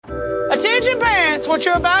Attention parents, what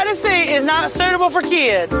you're about to see is not suitable for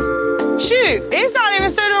kids. Shoot, it's not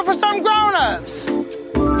even suitable for some grown-ups.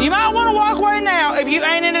 You might want to walk away now if you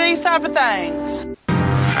ain't into these type of things.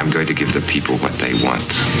 I'm going to give the people what they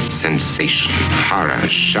want. Sensation, horror,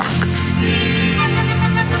 shock.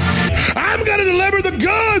 I'm going to deliver the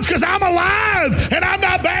goods because I'm alive and I'm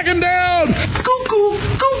not backing down.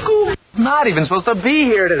 Cuckoo, cuckoo. Not even supposed to be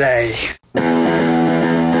here today.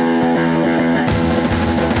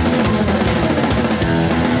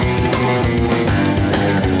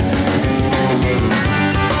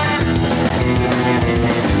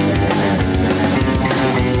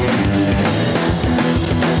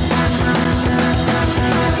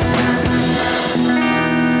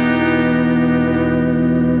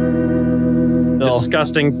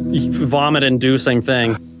 Disgusting, vomit-inducing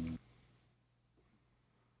thing.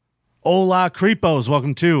 Hola, creepos.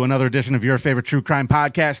 Welcome to another edition of your favorite true crime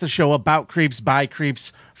podcast, the show about creeps, by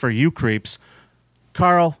creeps, for you creeps.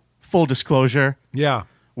 Carl, full disclosure. Yeah.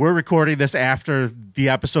 We're recording this after the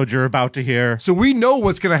episode you're about to hear. So we know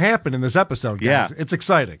what's going to happen in this episode, guys. Yeah. It's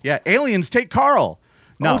exciting. Yeah, aliens take Carl.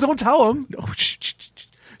 No, don't tell him. No.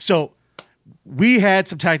 So we had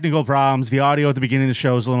some technical problems. The audio at the beginning of the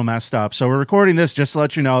show is a little messed up. So we're recording this just to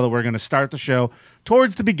let you know that we're going to start the show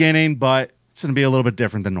towards the beginning, but it's going to be a little bit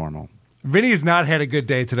different than normal. Vinny's not had a good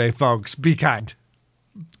day today, folks. Be kind.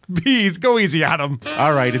 Please, go easy on him.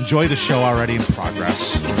 All right, enjoy the show already in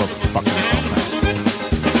progress. We'll go fuck myself now.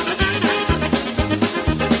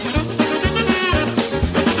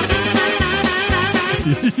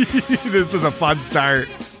 This is a fun start.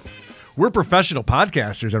 We're professional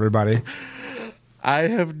podcasters, everybody. I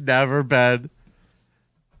have never been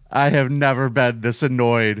this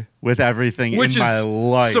annoyed with everything in my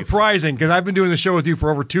life. Surprising, because I've been doing the show with you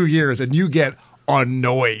for over 2 years, and you get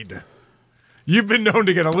annoyed. You've been known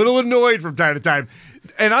to get a little annoyed from time to time.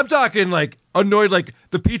 And I'm talking like annoyed, like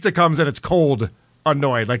the pizza comes and it's cold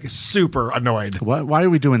annoyed, like super annoyed. Why are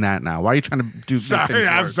we doing that now? Why are you trying to do Sorry,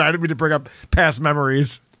 I'm sorry. I didn't mean to bring up past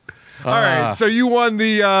memories. All right, so you won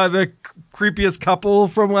the creepiest couple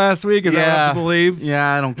from last week. Is that what I have to believe? Yeah,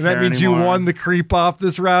 I don't care That means anymore. you won the creep off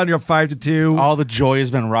this round. You're 5-2. All the joy has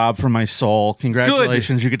been robbed from my soul.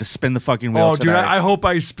 Congratulations, you get to spin the fucking wheel today. Dude, I hope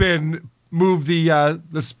I move the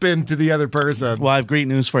spin to the other person. Well, I have great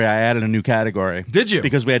news for you. I added a new category. Did you?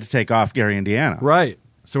 Because we had to take off Gary, Indiana. Right.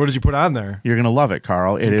 So what did you put on there? You're going to love it,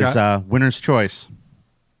 Carl. It is Winner's Choice.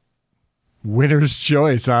 Winner's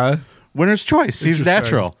Choice, huh? Winner's Choice. Seems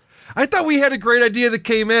natural. I thought we had a great idea that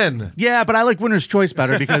came in. Yeah, but I like Winner's Choice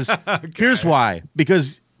better because here's why.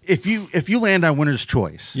 Because if you land on Winner's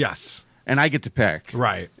Choice, yes, and I get to pick,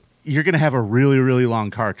 right, you're going to have a really, really long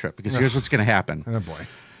car trip because here's what's going to happen. Oh boy.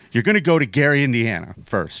 You're going to go to Gary, Indiana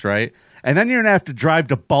first, right? And then you're going to have to drive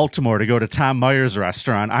to Baltimore to go to Tom Myers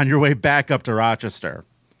restaurant on your way back up to Rochester.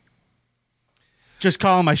 Just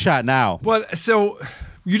calling my shot now. But so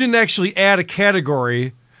you didn't actually add a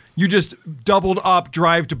category. You just doubled up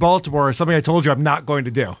drive to Baltimore, something I told you I'm not going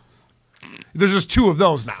to do. There's just 2 of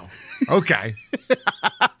those now. Okay.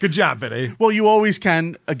 Good job, Vinny. Well, you always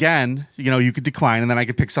can, again, you could decline and then I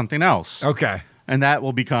could pick something else. Okay. And that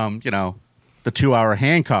will become, the 2-hour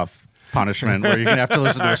handcuff punishment where you're going to have to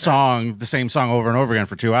listen to a song, the same song over and over again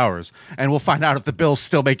for 2 hours. And we'll find out if the bills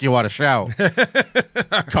still make you want to shout.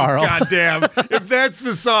 Carl. God damn. If that's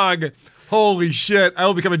the song, holy shit. I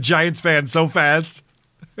will become a Giants fan so fast.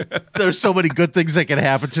 There's so many good things that can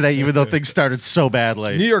happen today, even though things started so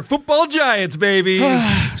badly. New York Football Giants, baby.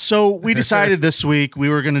 So we decided this week we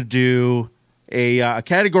were going to do a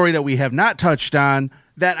category that we have not touched on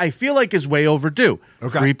that I feel like is way overdue.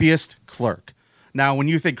 Okay. Creepiest clerk. Now, when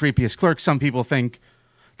you think creepiest clerk, some people think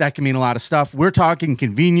that can mean a lot of stuff. We're talking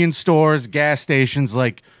convenience stores, gas stations,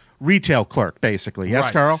 like retail clerk, basically. Yes,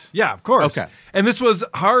 Right. Carl? Yeah, of course. Okay. And this was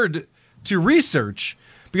hard to research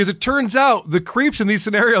because it turns out the creeps in these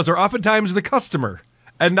scenarios are oftentimes the customer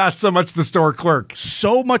and not so much the store clerk.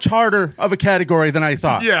 So much harder of a category than I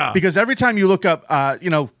thought. Yeah. Because every time you look up,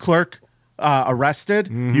 clerk arrested,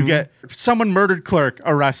 you get someone murdered clerk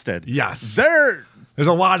arrested. Yes. There's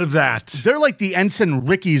a lot of that. They're like the Ensign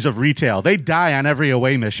Rickies of retail. They die on every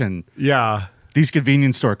away mission. Yeah. These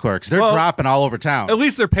convenience store clerks. They're dropping all over town. At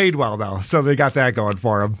least they're paid well, though, so they got that going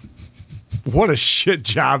for them. What a shit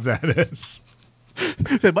job that is.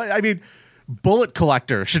 I mean, bullet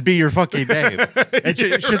collector should be your fucking name.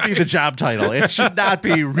 It should be the job title. It should not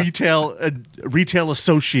be retail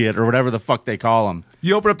associate or whatever the fuck they call them.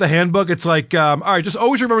 You open up the handbook, it's like, all right, just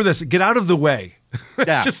always remember this. Get out of the way.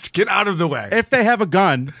 Yeah. Just get out of the way. If they have a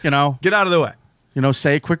gun, get out of the way.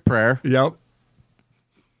 Say a quick prayer. Yep.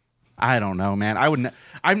 I don't know, man.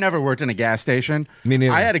 I've never worked in a gas station. Me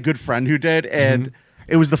neither. I had a good friend who did, and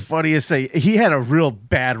it was the funniest thing. He had a real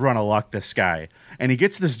bad run of luck, this guy. And he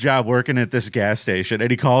gets this job working at this gas station,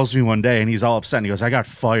 and he calls me one day, and he's all upset, and he goes, I got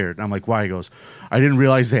fired. And I'm like, why? He goes, I didn't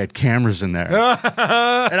realize they had cameras in there.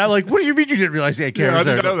 And I'm like, what do you mean you didn't realize they had cameras I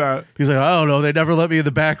there? didn't know that. He's like, I don't know. They never let me in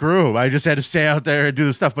the back room. I just had to stay out there and do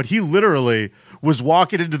the stuff. But he literally was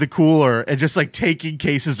walking into the cooler and just like taking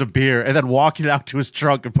cases of beer and then walking out to his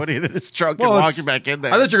trunk and putting it in his trunk and walking back in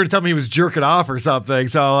there. I thought you were going to tell me he was jerking off or something.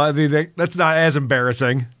 So, I mean, that's not as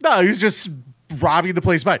embarrassing. No, he's just robbing the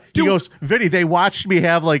place. But he goes, Vinny, they watched me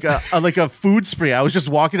have like a food spree. I was just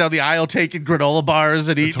walking down the aisle taking granola bars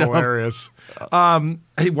and eating them. Hilarious.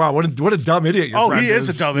 Hey, wow, what a dumb idiot your friend he is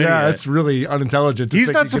a dumb idiot. Yeah, that's really unintelligent.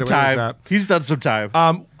 He's done some time. He's done some time.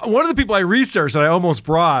 One of the people I researched that I almost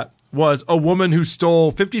brought was a woman who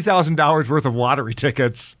stole $50,000 worth of lottery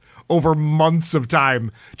tickets over months of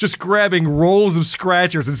time, just grabbing rolls of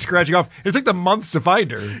scratchers and scratching off. It took them months to find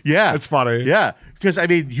her. Yeah. That's funny. Yeah. Because, I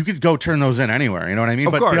mean, you could go turn those in anywhere. You know what I mean?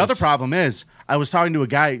 Of But course. the other problem is, I was talking to a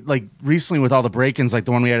guy, like, recently with all the break-ins, like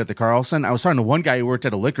the one we had at the Carlson. I was talking to one guy who worked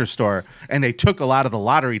at a liquor store, and they took a lot of the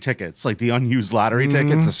lottery tickets, like the unused lottery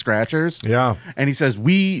tickets, the scratchers. Yeah. And he says,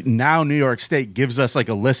 New York State gives us, like,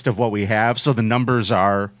 a list of what we have, so the numbers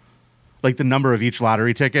are, like, the number of each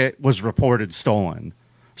lottery ticket was reported stolen.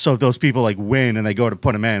 So if those people, like, win and they go to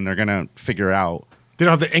put them in, they're going to figure out. They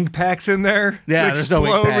don't have the ink packs in there? Yeah, They there's no ink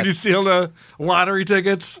explode pack. when you steal the lottery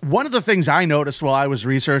tickets? One of the things I noticed while I was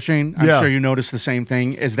researching, I'm sure you noticed the same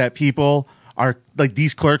thing, is that people are, like,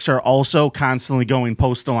 these clerks are also constantly going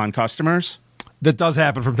postal on customers. That does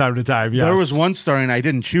happen from time to time, yes. There was one story, and I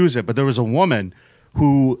didn't choose it, but there was a woman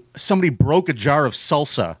who somebody broke a jar of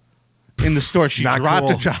salsa in the store. She Not dropped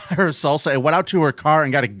cool. a jar of salsa and went out to her car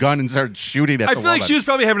and got a gun and started shooting at I the feel like woman. she was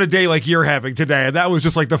probably having a day like you're having today, and that was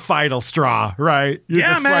just like the final straw, right? You're Yeah,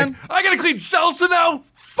 just man. like, I gotta clean salsa now?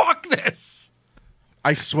 Fuck this.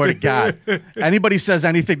 I swear to God. Anybody says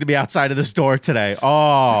anything to me outside of this door today,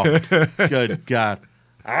 oh, good God.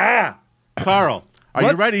 Carl, are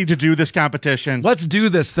you ready to do this competition? Let's do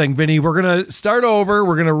this thing, Vinny. We're going to start over.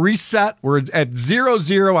 We're going to reset. We're at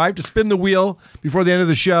 0-0. I have to spin the wheel before the end of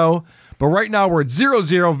the show. But right now we're at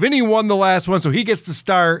 0-0. Vinny won the last one, so he gets to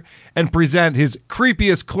start and present his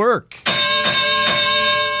creepiest clerk.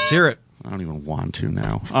 Let's hear it. I don't even want to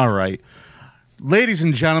now. All right. Ladies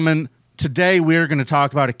and gentlemen, today we're going to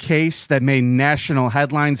talk about a case that made national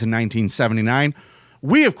headlines in 1979.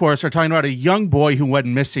 We, of course, are talking about a young boy who went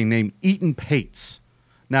missing named Eaton Pates.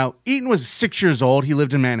 Now, Eaton was 6 years old. He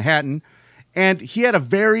lived in Manhattan, and he had a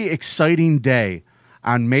very exciting day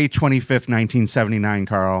on May 25th, 1979,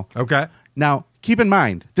 Carl. Okay. Now, keep in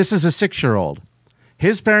mind, this is a 6-year-old.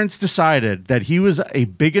 His parents decided that he was a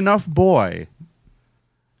big enough boy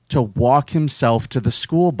to walk himself to the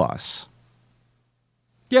school bus.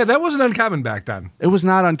 Yeah, that wasn't uncommon back then. It was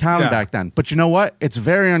not uncommon back then. But you know what? It's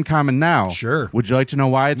very uncommon now. Sure. Would you like to know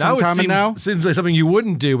why it's Now uncommon now? seems like something you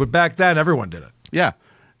wouldn't do, but back then everyone did it. Yeah.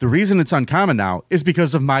 The reason it's uncommon now is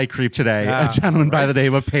because of my creep today, a gentleman by the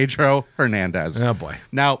name of Pedro Hernandez. Oh, boy.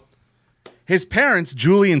 Now, his parents,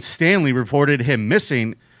 Julie and Stanley, reported him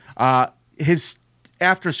missing.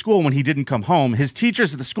 After school, when he didn't come home, his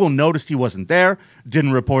teachers at the school noticed he wasn't there,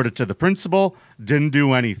 didn't report it to the principal, didn't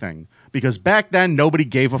do anything. Because back then, nobody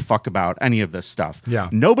gave a fuck about any of this stuff. Yeah.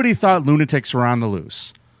 Nobody thought lunatics were on the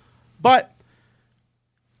loose. But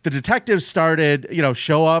the detectives started,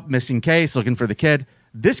 show up, missing case, looking for the kid.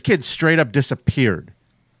 This kid straight up disappeared.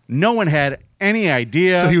 No one had any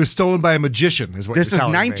idea. So he was stolen by a magician, is what This you're is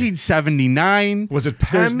telling me. 1979. Was it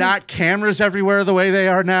Penn? There's not cameras everywhere the way they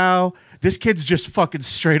are now. This kid's just fucking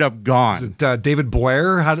straight up gone. Is it David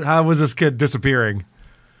Blair? How was this kid disappearing?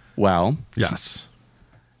 Well, Yes.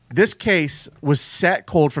 this case was set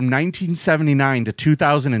cold from 1979 to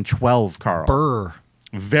 2012, Carl. Burr.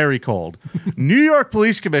 Very cold. New York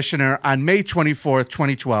Police Commissioner on May 24th,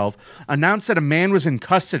 2012, announced that a man was in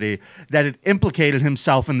custody that had implicated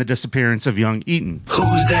himself in the disappearance of young Eaton.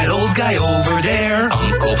 Who's that old guy over there?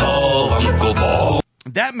 Uncle Paul, Uncle Paul.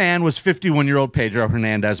 That man was 51-year-old Pedro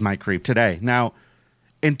Hernandez, my creep today. Now,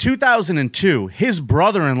 in 2002, his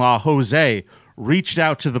brother-in-law, Jose, reached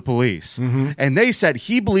out to the police, and they said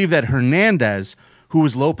he believed that Hernandez, who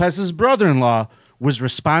was Lopez's brother-in-law, was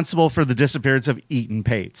responsible for the disappearance of Eaton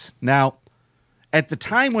Pates. Now, at the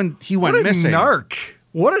time when he went What a missing... narc.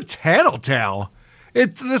 What a tattletale.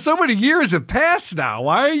 There's so many years have passed now.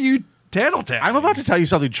 Why are you tattletale? I'm about to tell you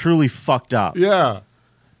something truly fucked up. Yeah.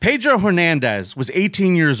 Pedro Hernandez was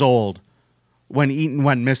 18 years old when Eaton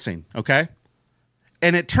went missing, okay?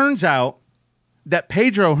 And it turns out that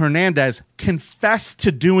Pedro Hernandez confessed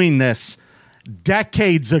to doing this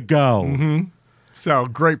decades ago. So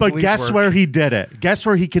great. But police guess work. where he did it? Guess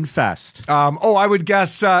where he confessed? I would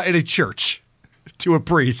guess in a church to a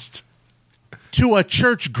priest. To a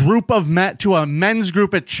church group of men, to a men's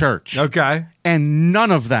group at church. Okay. And none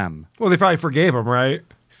of them, Well, they probably forgave him, right?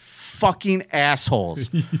 fucking assholes.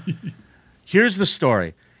 Here's the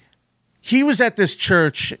story. He was at this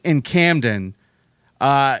church in Camden.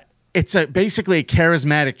 It's basically a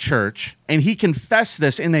charismatic church, and he confessed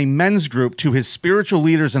this in a men's group to his spiritual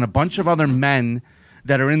leaders and a bunch of other men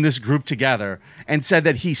that are in this group together, and said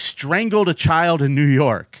that he strangled a child in New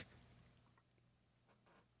York.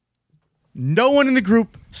 No one in the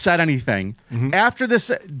group said anything. After this,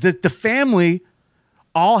 the family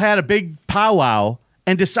all had a big powwow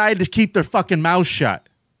and decided to keep their fucking mouths shut.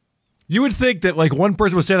 You would think that like one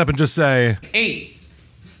person would stand up and just say, Hey,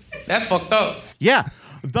 that's fucked up. Yeah,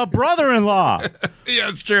 the brother-in-law, "Yeah,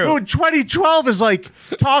 it's true." who in 2012 is like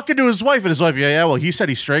talking to his wife, and his wife, yeah, well, he said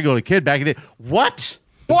he strangled a kid back in the day. What?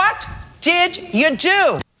 What did you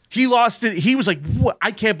do? He lost it. He was like, what?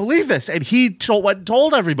 I can't believe this. And he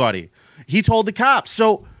told everybody. He told the cops.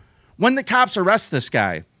 So when the cops arrest this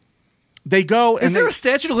guy, they go and Is there a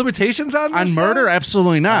statute of limitations on this? on murder? though?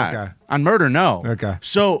 Absolutely not. Okay. On murder, no. Okay.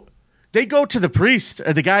 So they go to the priest,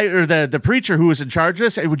 the guy or the preacher who was in charge of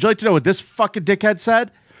this. And would you like to know what this fucking dickhead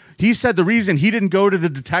said? He said the reason he didn't go to the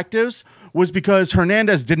detectives was because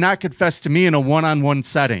Hernandez did not confess to me in a one-on-one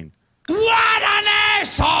setting. What an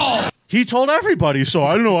asshole! He told everybody, so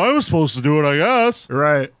I don't know. I was supposed to do it, I guess.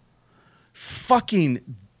 Right. Fucking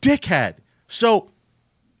dickhead. So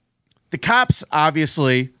the cops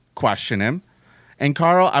obviously question him. And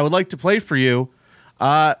Carl, I would like to play for you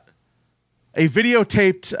a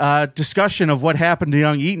videotaped discussion of what happened to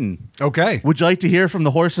young Eaton. Okay. Would you like to hear from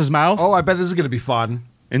the horse's mouth? Oh, I bet this is going to be fun.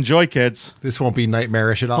 Enjoy, kids. This won't be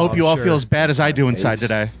nightmarish at all. Hope you I'm all sure. feel as bad as I do inside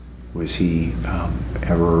today. Was he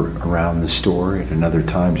ever around the store at another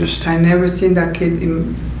time? Just I never seen that kid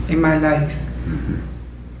in my life.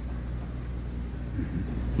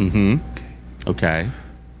 Okay.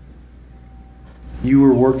 you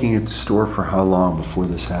were working at the store for how long before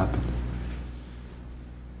this happened?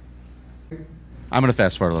 I'm going to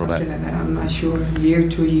fast forward a little Something bit. like that, I'm not sure. Year,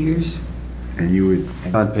 2 years. And you would.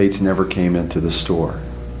 John Pates never came into the store.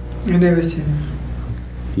 I never seen him.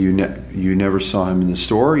 You never saw him in the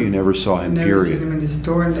store. You never saw him. Never Period. seen him in the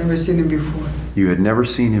store. Never seen him before. You had never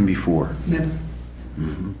seen him before. Never.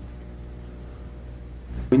 Mm-hmm.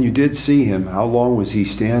 When you did see him, how long was he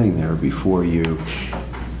standing there before you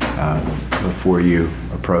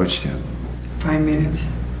approached him? 5 minutes.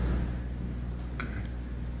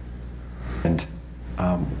 And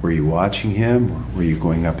were you watching him? Or were you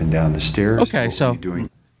going up and down the stairs? Okay, What so were you doing?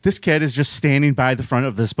 this kid is just standing by the front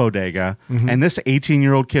of this bodega, and this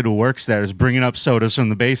 18-year-old kid who works there is bringing up sodas from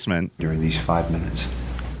the basement. During these 5 minutes.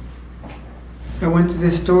 I went to the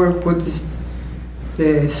store, put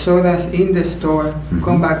the sodas in the store,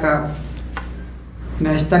 come back out. And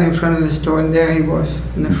I stand in front of the store, and there he was,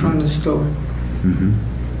 in the front of the store. Mm-hmm.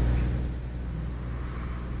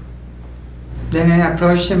 Then I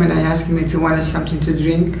approached him and I asked him if he wanted something to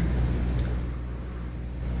drink.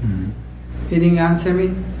 He didn't answer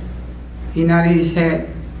me. He nodded his head.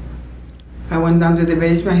 I went down to the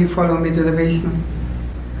basement, he followed me to the basement.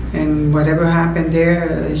 And whatever happened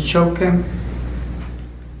there, I choked him.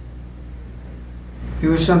 It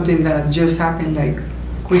was something that just happened like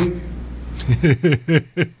quick.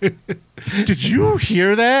 Did you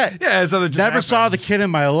hear that? Yeah, so that just Never saw the happens. kid in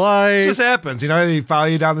my life. It just happens, you know. They follow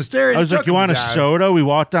you down the stairs. I was like, "You want a soda?" We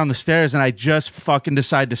walked down the stairs, and I just fucking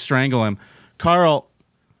decided to strangle him. Carl,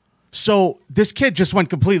 so this kid just went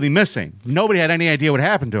completely missing. Nobody had any idea what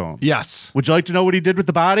happened to him. Yes. Would you like to know what he did with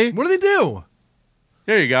the body? What did they do?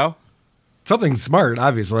 Here you go. Something smart,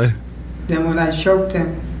 obviously. Then when I choked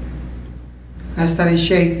him, I started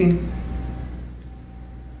shaking.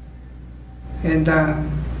 And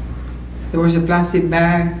there was a plastic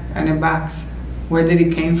bag and a box. Where did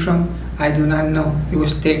it came from? I do not know. It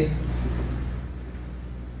was thick.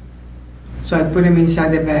 So I put him inside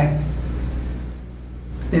the bag.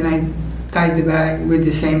 Then I tied the bag with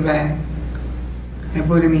the same bag. I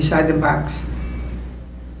put him inside the box.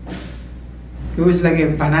 It was like a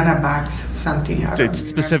banana box, something. I don't remember.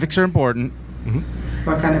 Specifics are important.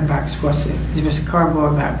 What kind of box was it? It was a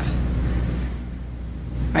cardboard box.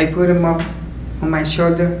 I put him up on my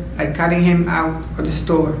shoulder. I carried him out of the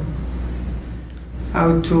store,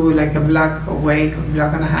 out to like a block away, a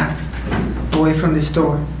block and a half away from the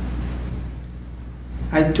store.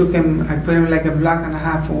 I put him like a block and a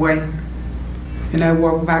half away, and I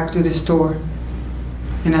walked back to the store.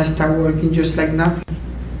 and I start working just like nothing.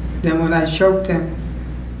 Then when I choked him,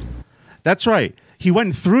 That's right. He went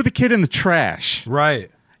and threw the kid in the trash.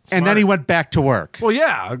 Right. And then he went back to work. Well,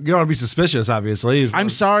 yeah, you don't want to be suspicious, obviously. I'm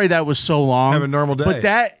sorry that was so long. Have a normal day. But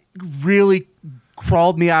that really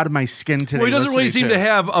crawled me out of my skin today. Well, he doesn't really seem to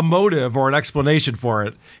have a motive or an explanation for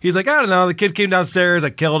it. He's like, I don't know, the kid came downstairs, I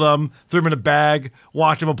killed him, threw him in a bag,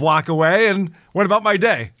 walked him a block away, and went about my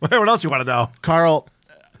day. What else you want to know? Carl,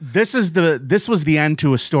 this was the end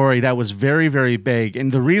to a story that was very, very big.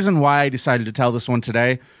 And the reason why I decided to tell this one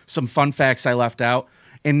today, some fun facts I left out.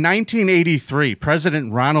 In 1983,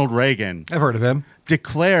 President Ronald Reagan, I've heard of him,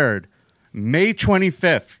 declared May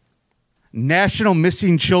 25th National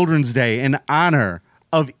Missing Children's Day in honor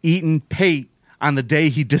of Ethan Pate on the day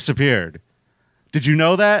he disappeared. Did you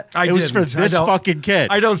know that? It was for this fucking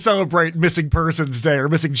kid. I don't celebrate Missing Persons Day or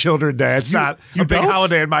Missing Children Day. It's not a big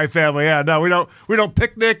holiday in my family. Yeah, no, we don't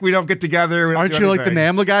picnic. We don't get together. Aren't you like the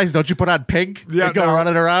NAMBLA guys? Don't you put on pink and go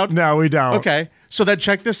running around? No, we don't. Okay, so then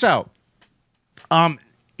check this out.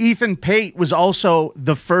 Ethan Pate was also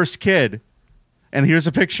the first kid, and here's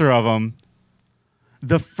a picture of him.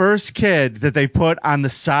 The first kid that they put on the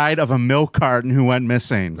side of a milk carton who went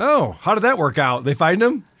missing. Oh, how did that work out? They find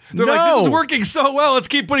him? They're like, this is working so well. Let's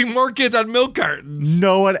keep putting more kids on milk cartons.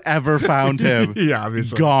 No one ever found him. Yeah,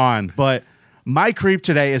 obviously. Gone. But my creep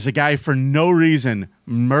today is a guy for no reason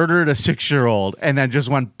murdered a 6-year-old and then just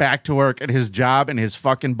went back to work at his job in his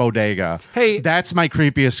fucking bodega. Hey, that's my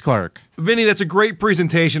creepiest clerk. Vinny, that's a great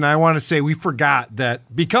presentation. I want to say we forgot that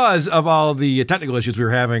because of all the technical issues we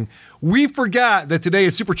were having, we forgot that today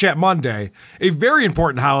is Super Chat Monday, a very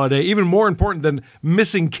important holiday, even more important than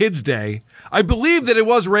Missing Kids Day. I believe that it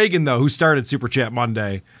was Reagan, though, who started Super Chat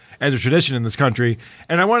Monday as a tradition in this country.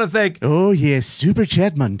 And I want to thank... Oh, yes, Super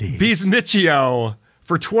Chat Monday. Bizniccio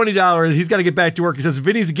for $20. He's got to get back to work. He says,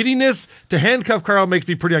 Vinny's giddiness to handcuff Carl makes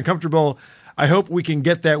me pretty uncomfortable. I hope we can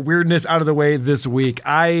get that weirdness out of the way this week.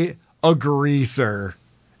 I agree, sir.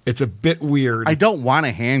 It's a bit weird. I don't want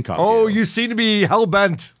to handcuff you. You seem to be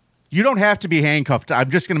hell-bent. You don't have to be handcuffed. I'm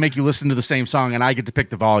just going to make you listen to the same song, and I get to pick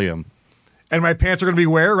the volume. And my pants are going to be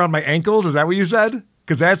where? Around my ankles? Is that what you said?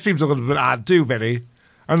 Because that seems a little bit odd, too, Vinny.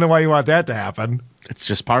 I don't know why you want that to happen. It's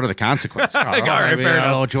just part of the consequence, Carl. All right, fair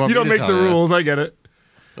enough. You don't make the rules. I get it.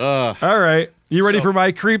 All right. You ready for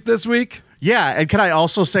my creep this week? Yeah, and can I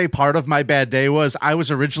also say part of my bad day was I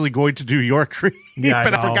was originally going to do your creep,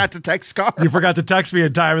 but I forgot to text Carl. You forgot to text me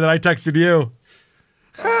in time, and then I texted you.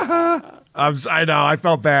 I know. I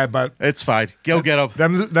felt bad, but it's fine. Go get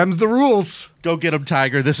him. Them's the rules. Go get him,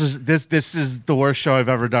 Tiger. This is the worst show I've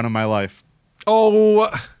ever done in my life. Oh,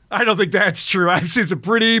 I don't think that's true. I've seen some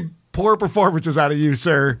pretty poor performances out of you,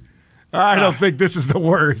 sir. I don't think this is the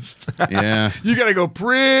worst. Yeah. You got to go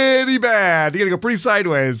pretty bad. You got to go pretty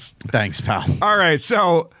sideways. Thanks, pal. All right,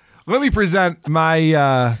 so let me present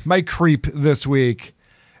my my creep this week.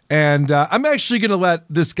 And I'm actually going to let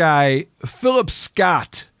this guy, Philip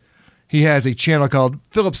Scott, he has a channel called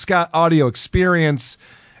Philip Scott Audio Experience,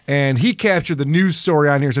 and he captured the news story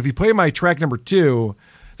on here. So if you play my track number 2,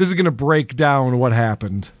 this is going to break down what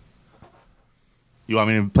happened. You want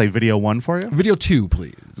me to play video 1 for you? Video 2,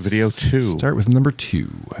 please. Video 2. Start with number 2.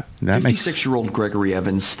 56-year-old Gregory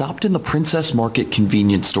Evans stopped in the Princess Market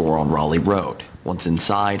convenience store on Raleigh Road. Once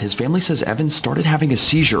inside, his family says Evans started having a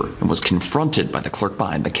seizure and was confronted by the clerk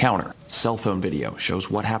behind the counter. Cell phone video shows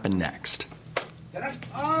what happened next. Get up!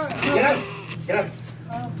 Get up! Get up!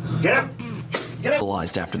 Get up!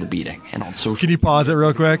 Realized after the beating, and on social. Can you pause it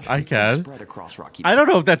real quick? I can. I don't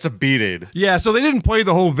know if that's a beating. Yeah, so they didn't play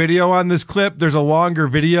the whole video on this clip. There's a longer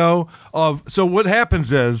video of. So what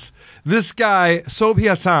happens is this guy Sobhi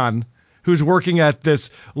Hassan, who's working at this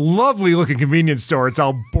lovely looking convenience store. It's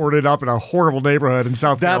all boarded up in a horrible neighborhood in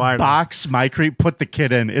South Carolina. That box my creep put the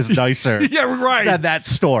kid in is nicer. Yeah, right. Than that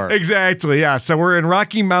store. Exactly. Yeah. So we're in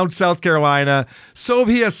Rocky Mount, South Carolina.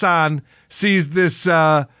 Sobhi Hassan sees this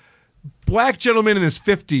black gentleman in his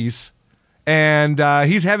 50s, and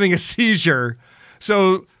he's having a seizure.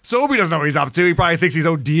 So Sobhi doesn't know what he's up to. He probably thinks he's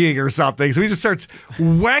ODing or something. So he just starts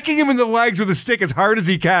whacking him in the legs with a stick as hard as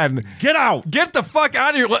he can. Get out! Get the fuck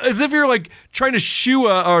out of here! As if you're like trying to shoo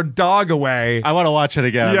a dog away. I want to watch it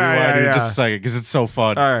again. Yeah. Just a second because it's so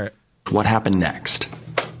fun. All right. What happened next?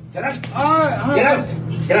 Get up! Get up!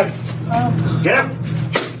 Get up! Get up!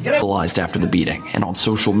 Get up! Realized after the beating, and on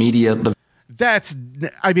social media, the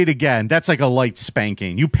again, that's like a light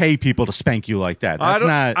spanking. You pay people to spank you like that. That's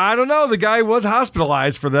not. I don't know. The guy was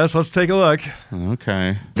hospitalized for this. Let's take a look.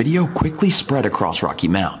 Okay. Video quickly spread across Rocky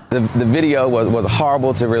Mount. The video was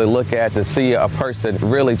horrible to really look at, to see a person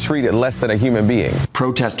really treated less than a human being.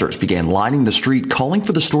 Protesters began lining the street, calling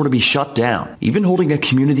for the store to be shut down, even holding a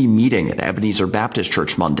community meeting at Ebenezer Baptist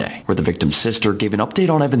Church Monday, where the victim's sister gave an update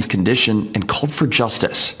on Evan's condition and called for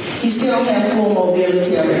justice. He still has full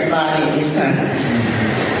mobility of his body at this time.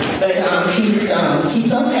 But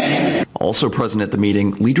he's okay. Also present at the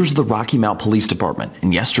meeting, leaders of the Rocky Mount Police Department.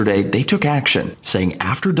 And yesterday, they took action, saying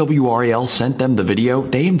after WRAL sent them the video,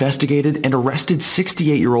 they investigated and arrested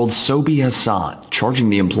 68-year-old Sobi Hassan, charging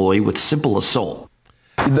the employee with simple assault.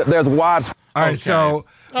 There's widespread. All right, so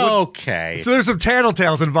there's some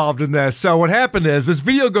tattletales involved in this. So what happened is this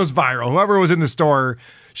video goes viral. Whoever was in the store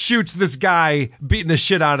shoots this guy beating the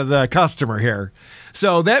shit out of the customer here.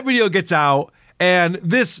 So that video gets out, and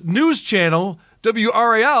this news channel,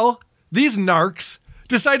 WRAL, these narcs,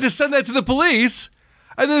 decide to send that to the police.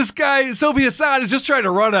 And this guy, Sobi Hassan, is just trying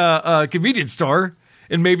to run a convenience store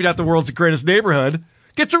in maybe not the world's greatest neighborhood,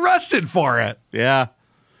 gets arrested for it. Yeah.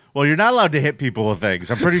 Well, you're not allowed to hit people with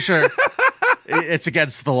things. I'm pretty sure it's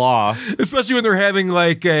against the law. Especially when they're having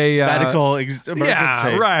like a medical emergency.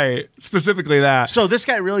 Yeah, right. Specifically that. So this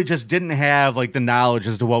guy really just didn't have like the knowledge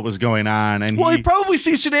as to what was going on. And he probably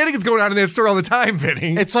sees shenanigans going on in that store all the time,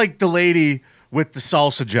 Vinny. It's like the lady with the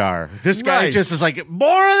salsa jar. This guy just is like,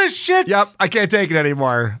 more of this shit. Yep, I can't take it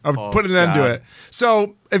anymore. I'm putting an end to it.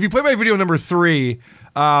 So if you play my video number 3,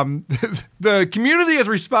 the community has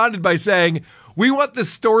responded by saying, we want this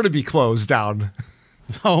store to be closed down.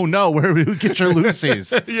 Oh no, where do we get your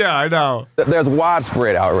Lucy's? Yeah, I know. There's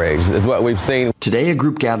widespread outrage is what we've seen. Today, a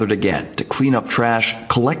group gathered again to clean up trash,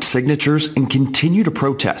 collect signatures, and continue to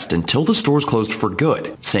protest until the store's closed for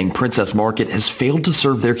good, saying Princess Market has failed to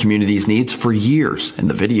serve their community's needs for years, and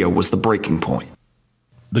the video was the breaking point.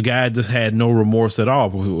 The guy just had no remorse at all.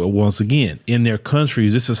 Once again, in their country,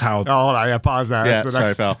 this is how. Oh, hold on, pause that. Yeah, That's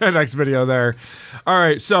sorry, pal. the next video there. All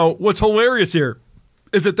right, so what's hilarious here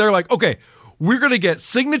is that they're like, okay, we're going to get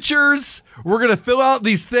signatures. We're going to fill out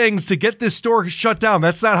these things to get this store shut down.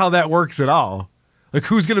 That's not how that works at all. Like,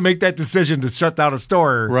 who's going to make that decision to shut down a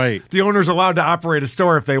store? Right. The owner's allowed to operate a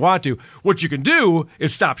store if they want to. What you can do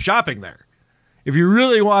is stop shopping there. If you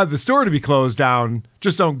really want the store to be closed down,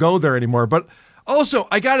 just don't go there anymore. But also,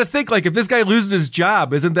 I got to think, like, if this guy loses his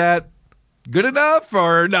job, isn't that good enough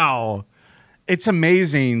or no? It's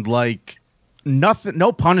amazing. Like,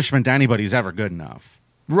 no punishment to anybody is ever good enough.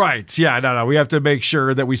 Right. Yeah, no. We have to make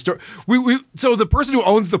sure that we store. So the person who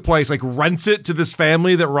owns the place, like, rents it to this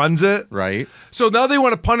family that runs it. Right. So now they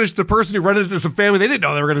want to punish the person who rented it to some family. They didn't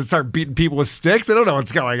know they were going to start beating people with sticks. They don't know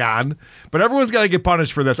what's going on. But everyone's got to get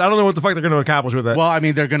punished for this. I don't know what the fuck they're going to accomplish with it. Well, I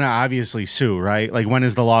mean, they're going to obviously sue, right? Like, when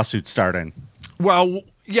is the lawsuit starting? Well,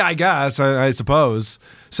 yeah, I guess. I suppose.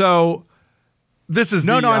 So this is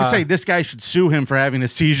I'm saying this guy should sue him for having a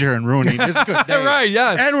seizure and ruining his good day. Right,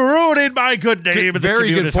 yes. And ruining my good day.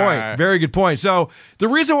 Very good point. Very good point. So the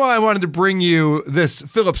reason why I wanted to bring you this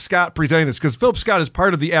Philip Scott presenting this, because Philip Scott is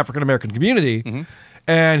part of the African-American community,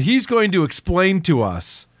 and he's going to explain to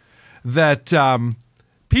us that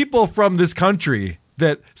people from this country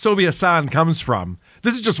that Sobi Hassan comes from,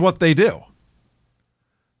 this is just what they do.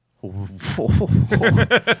 Oh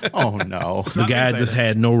no. The guy just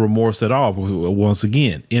had no remorse at all. Once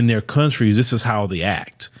again, in their countries, this is how they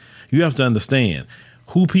act. You have to understand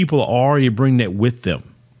who people are. You bring that with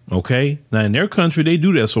them. Okay. Now in their country, they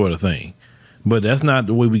do that sort of thing, but that's not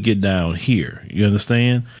the way we get down here. You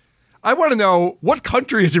understand? I want to know, what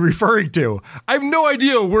country is he referring to? I have no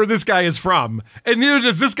idea where this guy is from. And neither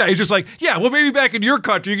does this guy. He's just like, yeah, well, maybe back in your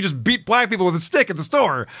country, you can just beat black people with a stick at the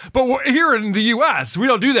store. But here in the U.S., we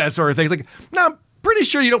don't do that sort of thing. It's like, no, I'm pretty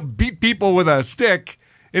sure you don't beat people with a stick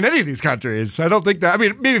in any of these countries. I don't think that. I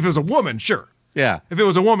mean, maybe if it was a woman, sure. Yeah. If it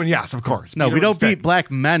was a woman, yes, of course. No, we don't beat black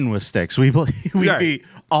men with sticks. We beat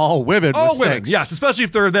all women with sticks. Yes, especially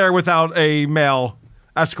if they're there without a male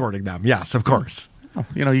escorting them. Yes, of course.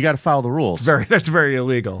 You know, you got to follow the rules. That's very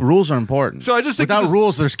illegal. Rules are important. So I just think without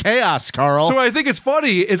rules, there's chaos, Carl. So what I think is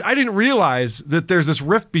funny is I didn't realize that there's this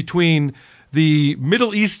rift between the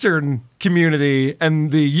Middle Eastern community and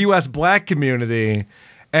the U.S. black community.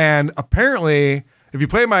 And apparently, if you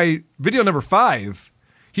play my video number 5,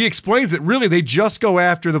 he explains that really they just go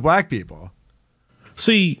after the black people.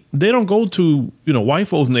 See, they don't go to, white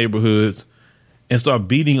folks' neighborhoods and start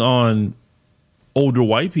beating on older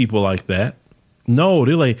white people like that. No,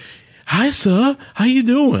 they're like, hi, sir, how you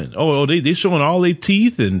doing? Oh, they showing all their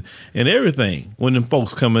teeth and everything when them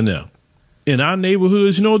folks come in there. In our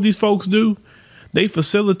neighborhoods, you know what these folks do? They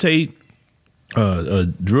facilitate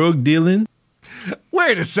drug dealing.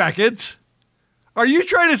 Wait a second. Are you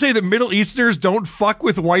trying to say that Middle Easterners don't fuck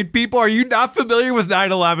with white people? Are you not familiar with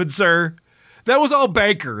 9/11, sir? That was all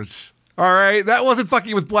bankers. All right? That wasn't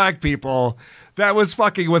fucking with black people. That was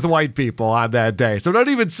fucking with white people on that day. So don't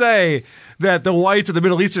even say that the whites and the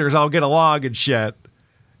Middle Easterners all get along and shit.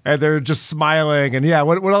 And they're just smiling. And yeah,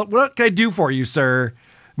 what can I do for you, sir?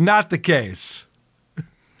 Not the case.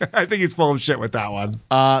 I think he's full of shit with that one.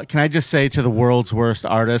 Can I just say to the world's worst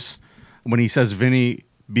artist, when he says, Vinny,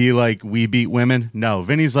 be like, we beat women? No,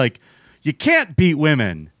 Vinny's like, you can't beat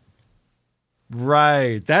women.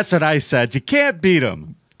 Right. That's what I said. You can't beat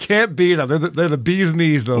them. Can't beat them. They're the bee's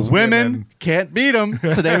knees, those women. Can't beat them.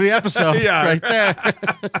 It's the name of the episode. Yeah. Right there.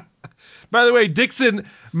 By the way, Dixon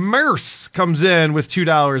Merce comes in with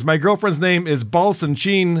 $2. My girlfriend's name is Balsan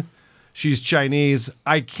Chin. She's Chinese.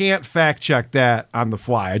 I can't fact check that on the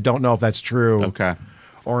fly. I don't know if that's true. Okay.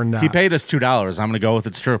 Or not. He paid us $2. I'm going to go with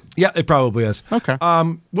it's true. Yeah, it probably is. Okay.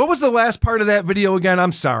 What was the last part of that video again?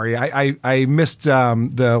 I'm sorry. I missed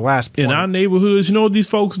the last point. In our neighborhoods, you know what these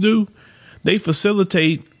folks do? They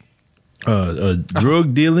facilitate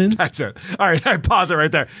drug dealing. That's it. All right, I pause it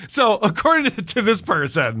right there. So, according to this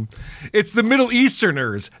person, it's the Middle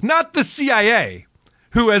Easterners, not the CIA,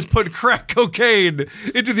 who has put crack cocaine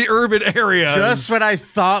into the urban areas. Just when I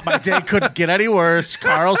thought my day couldn't get any worse,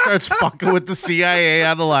 Carl starts fucking with the CIA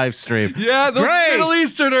on the live stream. Yeah, those Great. Middle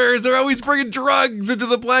Easterners are always bringing drugs into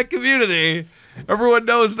the black community. Everyone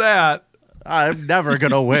knows that. I'm never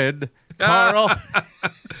going to win, Carl.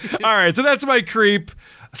 All right, so that's my creep,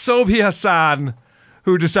 Sobhi Hassan,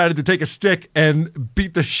 who decided to take a stick and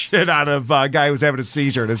beat the shit out of a guy who was having a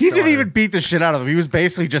seizure in his He store. didn't even beat the shit out of him. He was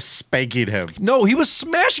basically just spanking him. No, he was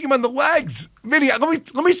smashing him on the legs. Vinny,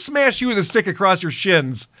 let me smash you with a stick across your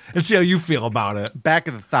shins and see how you feel about it. Back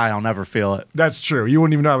of the thigh, I'll never feel it. That's true. You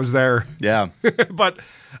wouldn't even know I was there. Yeah. But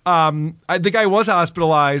the guy was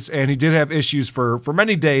hospitalized, and he did have issues for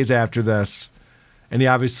many days after this. And he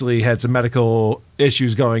obviously had some medical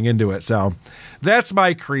issues going into it. So that's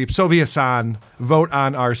my creep. Sobhi Hassan, vote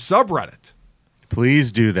on our subreddit.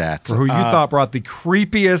 Please do that. For who you thought brought the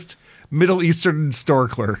creepiest Middle Eastern store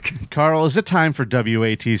clerk. Carl, is it time for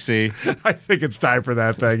WATC? I think it's time for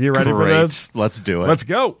that thing. You ready for Great. this? Let's do it. Let's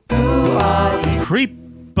go.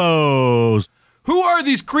 Creepos. Who are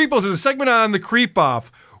these creepos? Is a segment on the Creep Off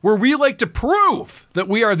where we like to prove that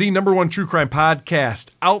we are the #1 true crime podcast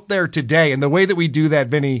out there today. And the way that we do that,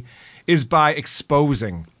 Vinny, is by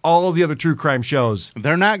exposing all of the other true crime shows.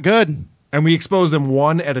 They're not good. And we expose them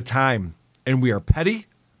one at a time. And we are petty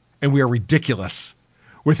and we are ridiculous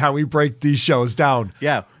with how we break these shows down.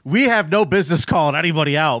 Yeah, we have no business calling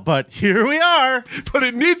anybody out, but here we are. But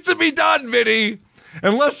it needs to be done, Vinny.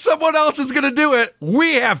 Unless someone else is going to do it,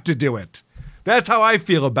 we have to do it. That's how I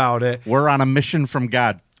feel about it. We're on a mission from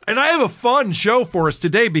God. And I have a fun show for us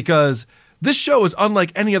today because this show is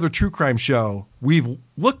unlike any other true crime show we've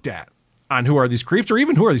looked at on Who Are These Creeps or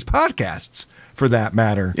even Who Are These Podcasts, for that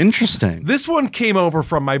matter. Interesting. This one came over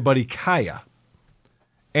from my buddy Kaya.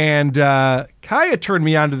 And Kaya turned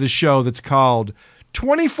me on to this show that's called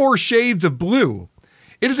 24 Shades of Blue.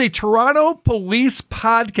 It is a Toronto police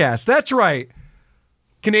podcast. That's right.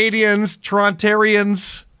 Canadians,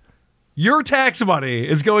 Torontarians, your tax money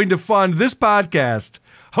is going to fund this podcast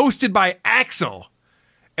hosted by Axel.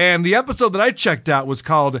 And the episode that I checked out was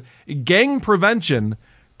called Gang Prevention,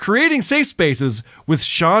 Creating Safe Spaces with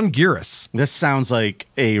Sean Giras. This sounds like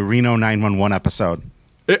a Reno 911 episode.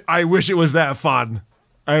 I wish it was that fun.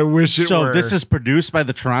 I wish it were. So this is produced by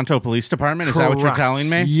the Toronto Police Department? Is that what you're Correct. telling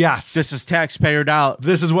me? Yes. This is taxpayer dollar.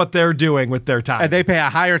 This is what they're doing with their time. And they pay a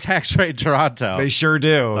higher tax rate in Toronto. They sure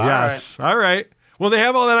do. Yes. All right. Well, they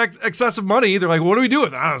have all that excessive money. They're like, what do we do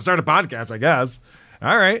with it? I don't know, start a podcast, I guess.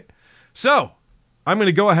 All right. So I'm going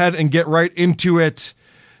to go ahead and get right into it.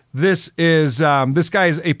 This is this guy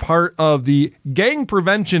is a part of the Gang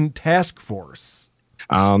Prevention Task Force.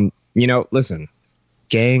 Listen,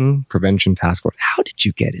 Gang Prevention Task Force. How did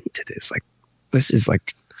you get into this? Like, this is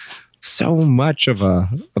like so much of a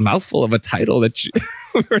mouthful of a title that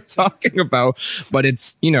we were talking about, but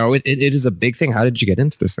it's, it is a big thing. How did you get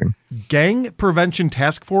into this thing? Gang Prevention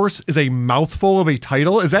Task Force is a mouthful of a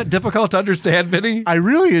title. Is that difficult to understand, Vinny? I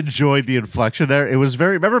really enjoyed the inflection there. It was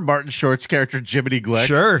remember Martin Short's character, Jiminy Glick?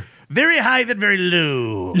 Sure. Very high, then very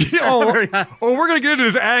low. we're going to get into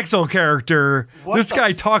this Axel character. This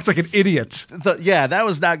guy talks like an idiot. Yeah, that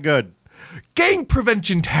was not good. Gang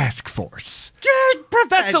Prevention Task Force. Gang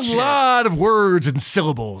Prevention. That's a lot of words and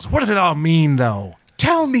syllables. What does it all mean, though?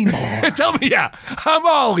 Tell me more. Tell me, yeah. I'm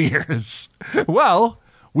all ears. Well,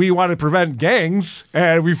 we want to prevent gangs,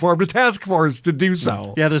 and we formed a task force to do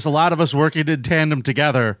so. Yeah, there's a lot of us working in tandem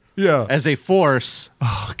together. Yeah. As a force.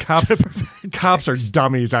 Oh, cops are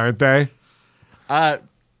dummies, aren't they? All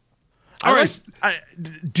right.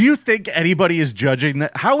 Do you think anybody is judging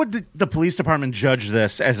that? How would the police department judge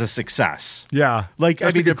this as a success? Yeah. Like,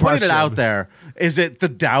 That's I mean, a good they're putting it question. out there. Is it the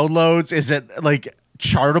downloads? Is it like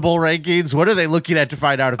chartable rankings? What are they looking at to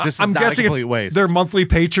find out if this is not a complete waste? Their monthly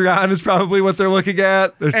Patreon is probably what they're looking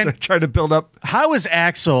at. They're trying to build up. How is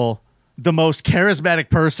Axel the most charismatic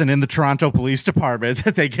person in the Toronto Police Department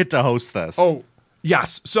that they get to host this? Oh,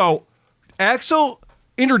 yes. So Axel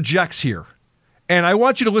interjects here, and I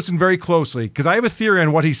want you to listen very closely because I have a theory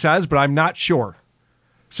on what he says, but I'm not sure.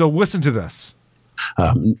 So listen to this.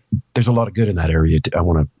 There's a lot of good in that area. I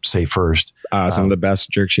want to say first. Some of the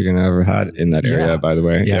best jerk chicken I ever had in that area, by the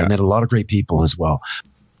way. Yeah, and then a lot of great people as well.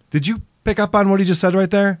 Did you pick up on what he just said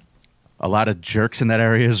right there? A lot of jerks in that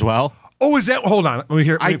area as well. Oh, is that? Hold on. Let me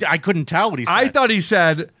hear. I couldn't tell what he said. I thought he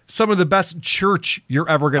said some of the best church you're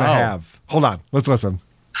ever going to have. Hold on. Let's listen.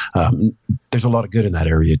 There's a lot of good in that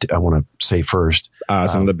area. I want to say first.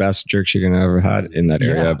 Some of the best jerk chicken I ever had in that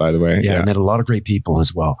area, by the way. Yeah, and then a lot of great people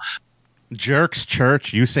as well. Jerks,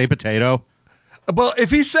 church, you say potato. Well,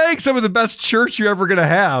 if he's saying some of the best church you're ever going to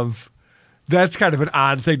have, that's kind of an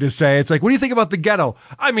odd thing to say. It's like, what do you think about the ghetto?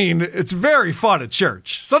 I mean, it's very fun at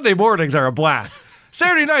church. Sunday mornings are a blast.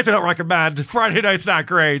 Saturday nights I don't recommend. Friday nights not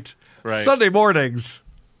great. Right. Sunday mornings,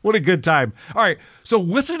 what a good time. All right, so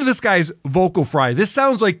listen to this guy's vocal fry. This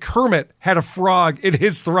sounds like Kermit had a frog in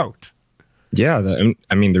his throat. Yeah,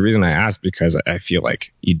 I mean, the reason I asked because I feel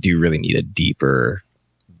like you do really need a deeper,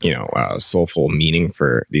 soulful meaning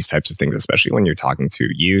for these types of things, especially when you're talking to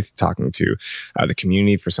youth, talking to the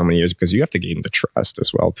community for so many years, because you have to gain the trust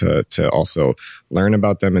as well to also learn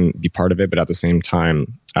about them and be part of it. But at the same time,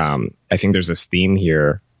 I think there's this theme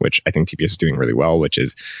here, which I think TPS is doing really well, which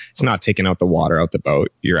is it's not taking out the water out the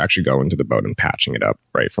boat. You're actually going to the boat and patching it up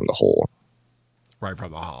right from the hole. Right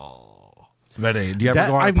from the hole. Vinny, do you ever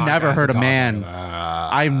go on a I've never podcast heard a and man.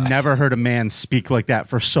 I've never heard a man speak like that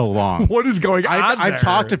for so long. What is going on I've there?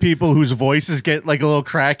 talked to people whose voices get like a little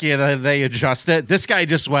cracky and then they adjust it. This guy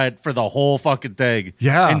just went for the whole fucking thing.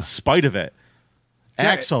 Yeah. In spite of it.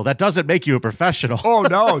 Axel, that doesn't make you a professional. Oh,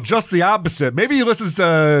 no, just the opposite. Maybe he listens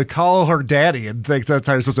to Call Her Daddy and thinks that's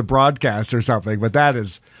how you're supposed to broadcast or something, but that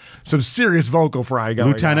is some serious vocal fry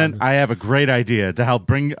going Lieutenant, on. I have a great idea to help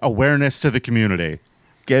bring awareness to the community.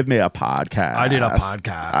 Give me a podcast. I did a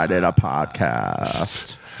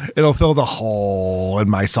podcast. It'll fill the hole in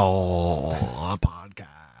my soul. A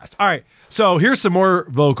podcast. All right, so here's some more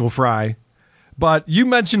vocal fry. But you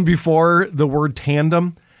mentioned before the word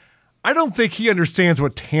tandem. I don't think he understands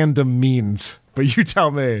what tandem means, but you tell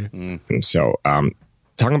me. And so,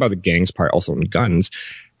 talking about the gangs part, also in guns,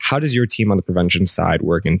 how does your team on the prevention side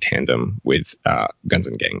work in tandem with guns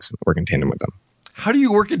and gangs? Work in tandem with them? How do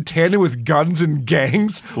you work in tandem with guns and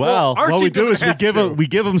gangs? Well, our what team we do doesn't is have we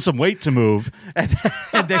give them some weight to move, and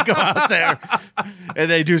they go out there and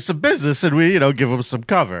they do some business, and we give them some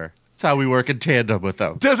cover. That's how we work in tandem with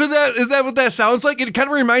them. Is that what that sounds like? It kind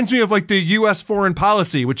of reminds me of like the U.S. foreign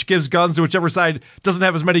policy, which gives guns to whichever side doesn't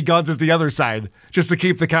have as many guns as the other side, just to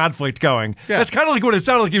keep the conflict going. Yeah. That's kind of like what it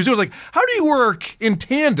sounded like he was doing. It was like, how do you work in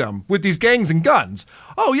tandem with these gangs and guns?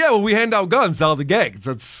 Oh yeah, well we hand out guns to all the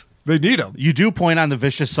gangs. They need them. You do point on the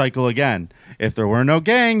vicious cycle again. If there were no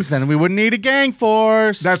gangs, then we wouldn't need a gang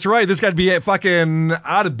force. That's right. This guy'd be fucking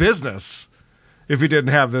out of business if we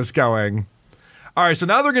didn't have this going. All right, so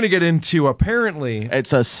now they're going to get into apparently...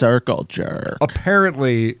 It's a circle jerk.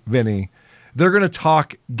 Apparently, Vinny, they're going to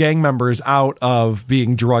talk gang members out of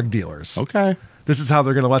being drug dealers. Okay. This is how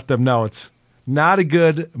they're going to let them know it's not a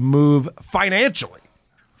good move financially.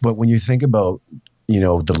 But when you think about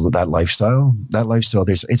that lifestyle,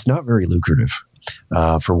 it's not very lucrative.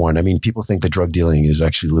 For one, I mean, people think that drug dealing is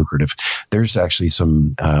actually lucrative. There's actually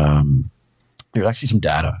some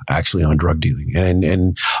data actually on drug dealing,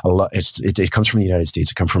 and a lot. It comes from the United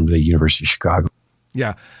States. It comes from the University of Chicago.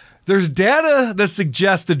 Yeah, there's data that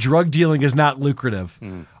suggests that drug dealing is not lucrative.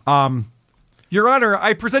 Your Honor,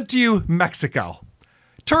 I present to you Mexico.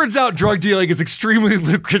 Turns out drug dealing is extremely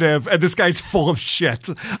lucrative, and this guy's full of shit.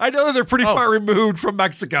 I know that they're pretty far removed from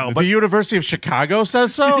Mexico, but the University of Chicago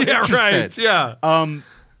says so? Yeah, right. Yeah.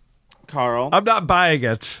 Carl. I'm not buying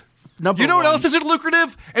it. You know what else isn't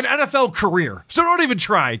lucrative? An NFL career. So don't even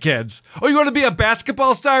try, kids. Oh, you want to be a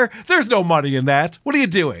basketball star? There's no money in that. What are you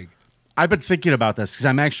doing? I've been thinking about this because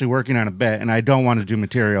I'm actually working on a bit, and I don't want to do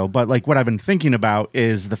material. But like what I've been thinking about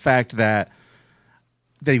is the fact that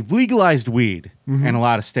they've legalized weed in a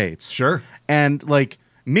lot of states. Sure. And like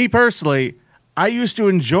me personally, I used to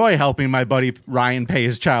enjoy helping my buddy Ryan pay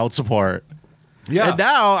his child support. Yeah. And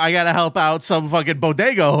now I got to help out some fucking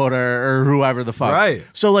bodega owner or whoever the fuck. Right.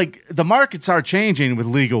 So, like, the markets are changing with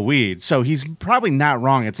legal weed. So he's probably not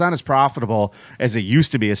wrong. It's not as profitable as it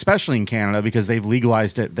used to be, especially in Canada, because they've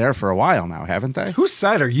legalized it there for a while now, haven't they? Whose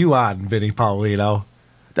side are you on, Vinny Paulino?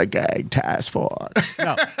 The gang task force.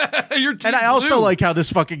 No. You're And I also like how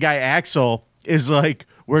this fucking guy, Axel, is like,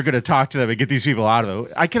 we're going to talk to them and get these people out of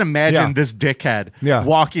it. I can imagine this dickhead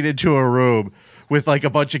walking into a room with like a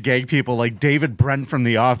bunch of gang people, like David Brent from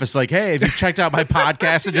The Office, like, hey, have you checked out my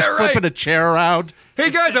podcast? And just flipping a chair around.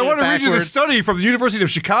 Hey guys, I want to read you this study from the University of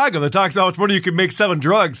Chicago that talks about how much money you can make selling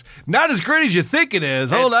drugs. Not as great as you think it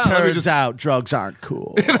is. Hold on. Turns out drugs aren't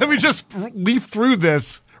cool. Let me just leaf through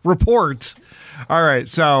this report. All right,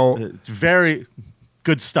 so very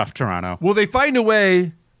good stuff, Toronto. Will they find a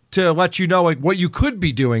way to let you know like what you could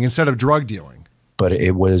be doing instead of drug dealing? But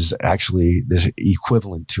it was actually this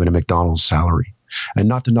equivalent to a McDonald's salary. And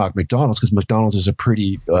not to knock McDonald's, because McDonald's is a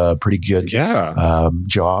pretty good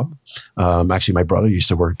job. Actually, my brother used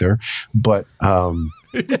to work there, but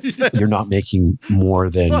you're not making more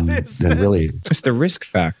than really. It's the risk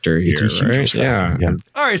factor here, it's a huge right? risk factor. Yeah.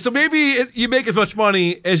 All right, so maybe you make as much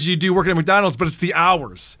money as you do working at McDonald's, but it's the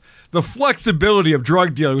hours. The flexibility of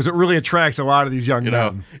drug dealing is what really attracts a lot of these young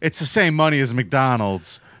men. It's the same money as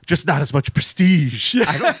McDonald's, just not as much prestige.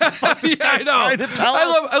 I know.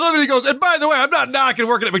 I love that he goes, and by the way, I'm not knocking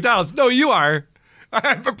working at McDonald's. No, you are.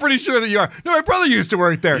 I'm pretty sure that you are. No, my brother used to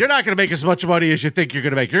work there. You're not going to make as much money as you think you're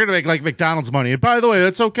going to make. You're going to make like McDonald's money. And by the way,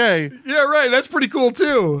 that's okay. Yeah, right. That's pretty cool,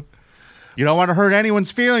 too. You don't want to hurt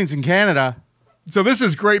anyone's feelings in Canada. So this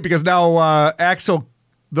is great because now Axel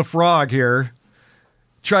the Frog here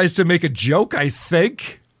tries to make a joke, I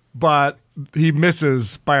think, but he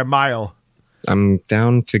misses by a mile. I'm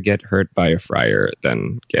down to get hurt by a fryer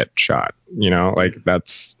than get shot. You know, like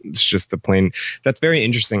it's just the plain. That's very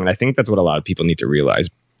interesting. And I think that's what a lot of people need to realize.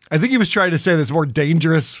 I think he was trying to say this more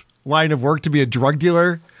dangerous line of work to be a drug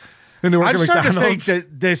dealer than to work I'm at starting McDonald's. to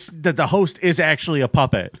think that the host is actually a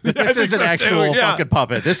puppet. This is an actual fucking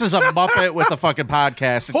puppet. This is a Muppet with a fucking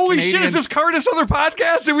podcast. It's Holy Canadian. shit, is this Cardiff's other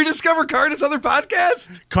podcast? Did we discover Cardiff's other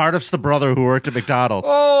podcast? Cardiff's the brother who worked at McDonald's.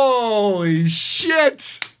 Holy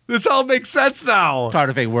shit. This all makes sense now.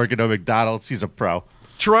 Cardiff ain't working at McDonald's. He's a pro.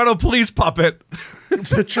 Toronto police puppet.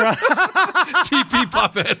 TP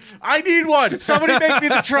puppet. I need one. Somebody make me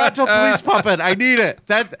the Toronto police puppet. I need it.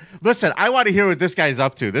 Listen, I want to hear what this guy's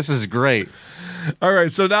up to. This is great. All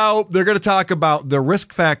right, so now they're going to talk about the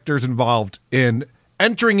risk factors involved in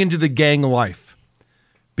entering into the gang life.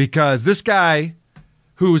 Because this guy,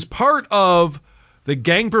 who's part of the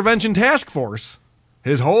Gang Prevention Task Force,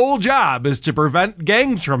 his whole job is to prevent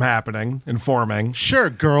gangs from happening and forming. Sure,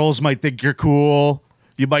 girls might think you're cool.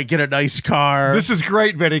 You might get a nice car. This is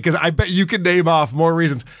great, Vinny, because I bet you can name off more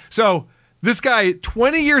reasons. So this guy,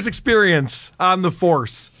 20 years experience on the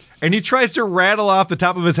force, and he tries to rattle off the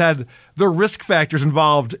top of his head the risk factors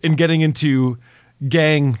involved in getting into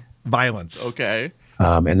gang violence. Okay.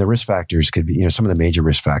 And the risk factors could be, some of the major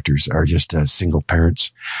risk factors are just single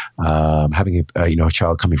parents, having a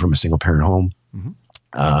child coming from a single parent home. Mm-hmm.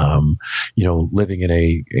 Living in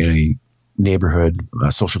a neighborhood,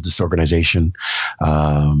 social disorganization,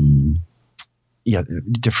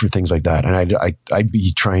 different things like that. And I'd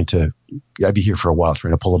be here for a while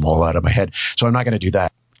trying to pull them all out of my head. So I'm not going to do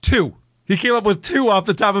that. 2. He came up with 2 off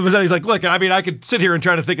the top of his head. He's like, look, I mean, I could sit here and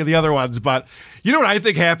try to think of the other ones, but you know what I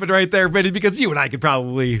think happened right there, Vinny? Because you and I could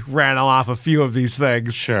probably rattle off a few of these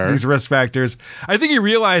things. Sure. These risk factors. I think he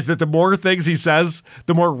realized that the more things he says,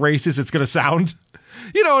 the more racist it's going to sound.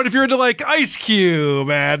 And if you're into like Ice Cube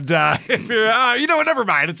and if you're, never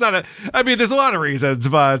mind. It's not there's a lot of reasons,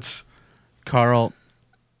 but. Carl,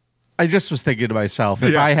 I just was thinking to myself,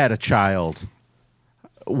 if I had a child,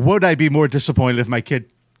 would I be more disappointed if my kid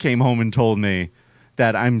came home and told me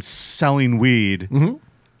that I'm selling weed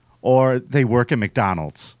or they work at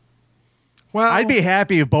McDonald's? Well, I'd be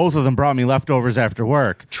happy if both of them brought me leftovers after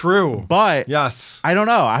work. True. But yes, I don't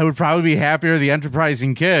know. I would probably be happier the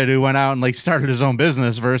enterprising kid who went out and started his own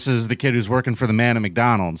business versus the kid who's working for the man at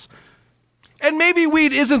McDonald's. And maybe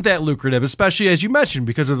weed isn't that lucrative, especially as you mentioned,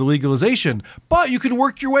 because of the legalization. But you can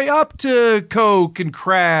work your way up to coke and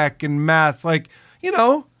crack and meth.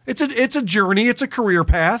 It's a journey. It's a career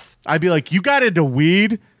path. I'd be like, you got into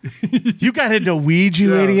weed? You got into weed,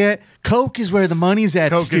 you idiot? Coke is where the money's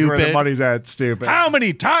at, Coke stupid. is where the money's at, stupid. How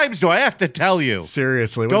many times do I have to tell you?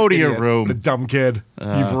 Seriously. Go to your room. What a dumb kid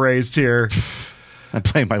you've raised here. I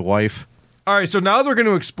blame my wife. All right, so now they're going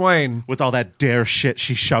to explain. With all that dare shit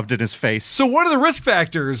she shoved in his face. So one of the risk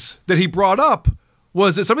factors that he brought up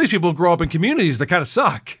was that some of these people grow up in communities that kind of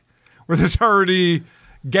suck, where there's already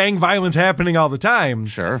gang violence happening all the time.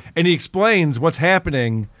 Sure. And he explains what's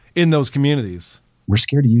happening in those communities. We're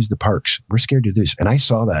scared to use the parks. We're scared to do this. And I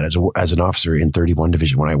saw that as an officer in 31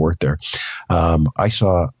 Division when I worked there. I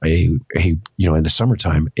saw in the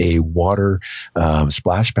summertime, a water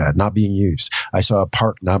splash pad not being used. I saw a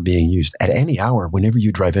park not being used at any hour, whenever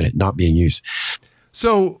you drive in it, not being used.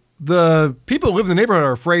 So the people who live in the neighborhood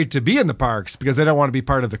are afraid to be in the parks because they don't want to be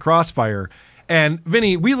part of the crossfire. And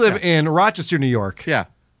Vinny, we live in Rochester, New York. Yeah.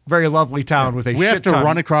 Very lovely town with a shit ton. We have to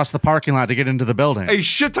run across the parking lot to get into the building. A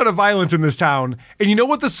shit ton of violence in this town. And you know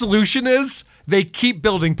what the solution is? They keep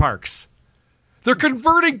building parks. They're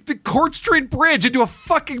converting the Court Street Bridge into a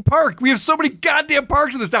fucking park. We have so many goddamn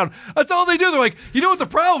parks in this town. That's all they do. They're like, you know what the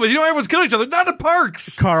problem is? You know everyone's killing each other. Not in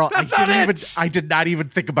parks. Carl, that's not it. I did not even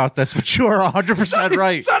think about this, but you are 100%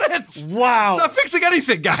 right. It's not it. Wow. It's not fixing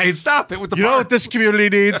anything, guys. Stop it with the You know what this community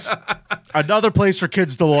needs? Another place for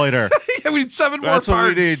kids to loiter. Yeah, we need 7 more That's parks.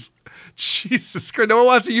 what we need. Jesus Christ. No one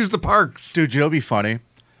wants to use the parks. Dude, you know what'd be funny?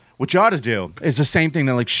 What you ought to do is the same thing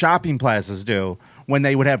that like shopping plazas do when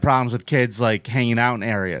they would have problems with kids like hanging out in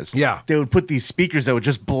areas. Yeah. They would put these speakers that would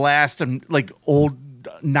just blast them like old,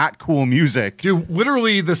 not cool music. Dude,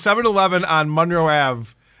 literally the 7-Eleven on Monroe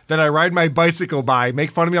Ave that I ride my bicycle by.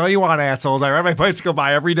 Make fun of me all you want, assholes. I ride my bicycle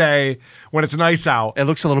by every day when it's nice out. It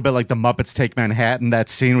looks a little bit like the Muppets Take Manhattan, that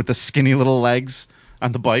scene with the skinny little legs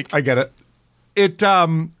on the bike. I get it.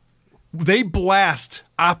 They blast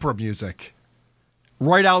opera music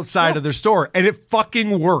right outside of their store, and it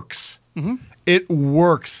fucking works. Mm-hmm. It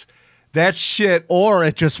works. That shit. Or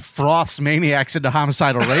it just froths maniacs into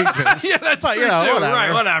homicidal rages. Yeah, that's But, true, you know, too. whatever.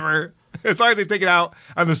 Right, whatever. As long as they take it out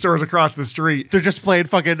on the stores across the street. They're just playing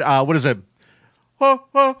fucking, what is it? Yeah,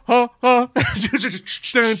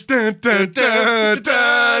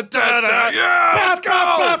 let's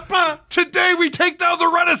go. Today we take down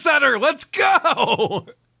the Rent-A-Center. Let's go.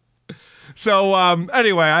 So,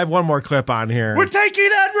 anyway, I have one more clip on here. We're taking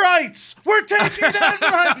Ed rights. We're taking Ed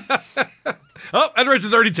rights. Oh, Ed rights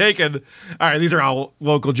is already taken. All right, these are all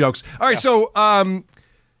local jokes. All right, so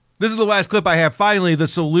this is the last clip I have. Finally, the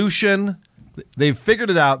solution. They've figured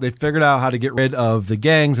it out. They figured out how to get rid of the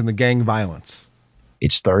gangs and the gang violence.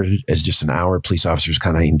 It started as just an hour, police officers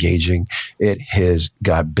kind of engaging. It has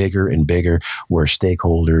got bigger and bigger, where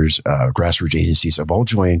stakeholders, grassroots agencies have all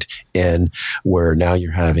joined in, where now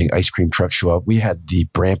you're having ice cream trucks show up. We had the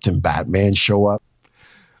Brampton Batman show up.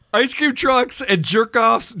 Ice cream trucks and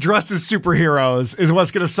jerk-offs dressed as superheroes is what's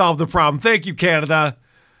going to solve the problem. Thank you, Canada.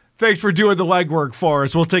 Thanks for doing the legwork for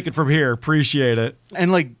us. We'll take it from here. Appreciate it.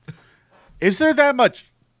 And, like, is there that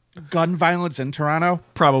much gun violence in Toronto?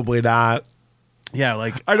 Probably not. Yeah,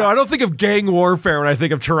 like I know. I don't think of gang warfare when I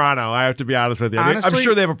think of Toronto. I have to be honest with you. Honestly, I'm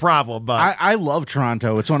sure they have a problem, but I love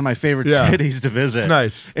Toronto. It's one of my favorite cities to visit. It's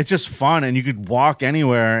nice. It's just fun, and you could walk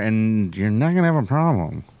anywhere, and you're not gonna have a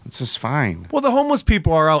problem. It's just fine. Well, the homeless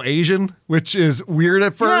people are all Asian, which is weird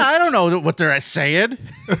at first. Yeah, I don't know what they're saying.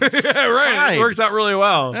 Yeah, right. Fine. It works out really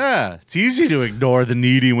well. Yeah, it's easy to ignore the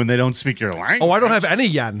needy when they don't speak your language. Oh, I don't have any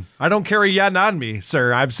yen. I don't carry yen on me,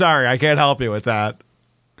 sir. I'm sorry. I can't help you with that.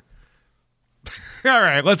 All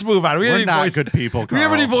right, let's move on. We're not good people, Carl. We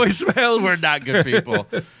have any voicemails? We're not good people.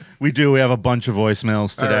 We do. We have a bunch of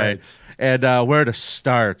voicemails today. Right. And where to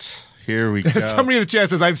start? Here we go. Somebody in the chat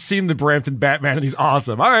says, I've seen the Brampton Batman and he's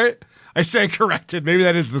awesome. All right. I stand corrected. Maybe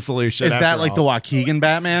that is the solution. Is that like the Waukegan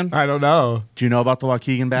Batman? I don't know. Do you know about the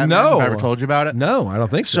Waukegan Batman? No. Have I ever told you about it? No, I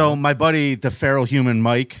don't think so. So my buddy, the feral human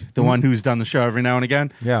Mike, the one who's done the show every now and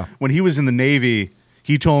again. Yeah. When he was in the Navy,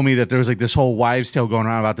 he told me that there was like this whole wives' tale going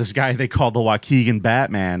on about this guy they called the Waukegan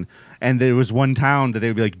Batman. And there was one town that they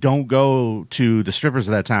would be like, don't go to the strippers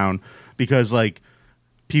of that town because like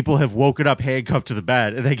people have woken up handcuffed to the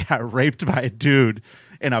bed and they got raped by a dude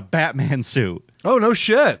in a Batman suit. Oh, no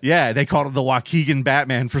shit. Yeah, they called him the Waukegan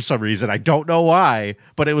Batman for some reason. I don't know why,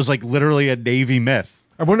 but it was like literally a Navy myth.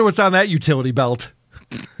 I wonder what's on that utility belt.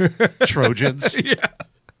 Trojans. Yeah.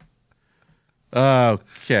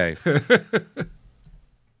 Okay.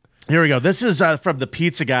 Here we go. This is from the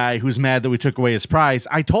pizza guy who's mad that we took away his prize.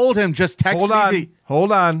 I told him just text me.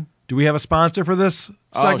 Hold on. Do we have a sponsor for this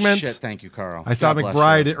segment? Oh, shit. Thank you, Carl. I saw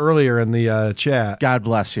McBride earlier in the chat. God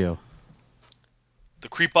bless you. The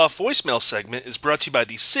Creep Off voicemail segment is brought to you by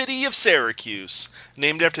the city of Syracuse.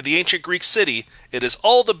 Named after the ancient Greek city, it has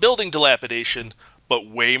all the building dilapidation, but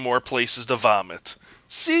way more places to vomit.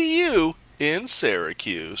 See you in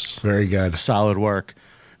Syracuse. Very good. Solid work.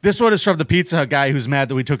 This one is from the Pizza Hut guy who's mad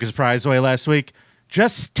that we took his prize away last week.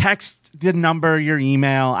 Just text the number, your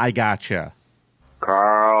email. I gotcha.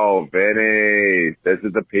 Carl, Yo, Vinny, this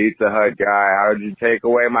is the Pizza Hut guy. How did you take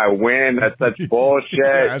away my win? That's such bullshit.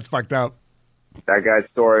 Yeah, that's fucked up. That guy's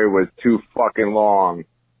story was too fucking long.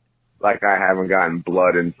 Like I haven't gotten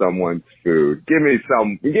blood in someone's food. Give me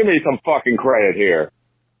some fucking credit here.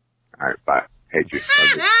 All right, bye. Hate you.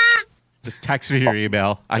 Love you. Just text me your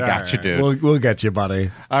email. I got you, dude. We'll get you,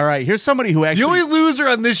 buddy. All right, here's somebody who actually... The only loser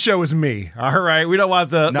on this show is me. All right, we don't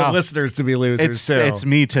want the listeners to be losers, too. It's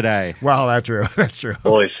me today. Well, that's true. That's true.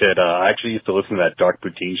 Holy shit. I actually used to listen to that Dark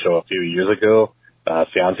Poutine show a few years ago.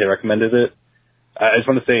 Fiance recommended it. I just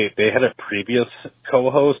want to say they had a previous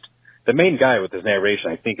co-host. The main guy with his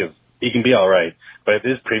narration, I think, he can be all right. But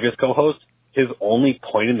his previous co-host, his only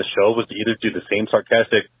point in the show was to either do the same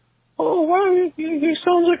sarcastic, "Oh, wow, he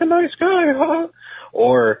sounds like a nice guy, huh?"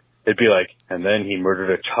 Or it'd be like, "And then he murdered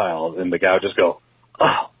a child," and the guy would just go,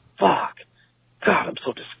 "Oh, fuck. God, I'm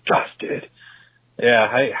so disgusted." Yeah,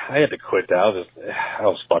 I had to quit that. I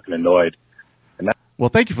was fucking annoyed. Well,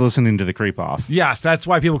 thank you for listening to The Creep Off. Yes, that's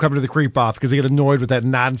why people come to The Creep Off, because they get annoyed with that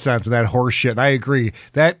nonsense and that horse shit. And I agree.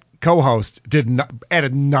 That co-host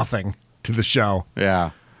added nothing to the show. Yeah.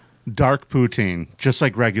 Dark poutine, just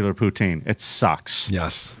like regular poutine. It sucks.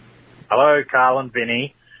 Yes. Hello, Carl and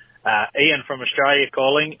Vinny. Ian from Australia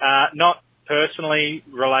calling. Not personally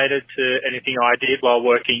related to anything I did while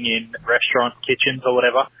working in restaurant kitchens or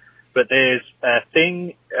whatever, but there's a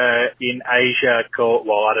thing in Asia called,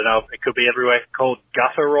 well, I don't know, it could be everywhere, called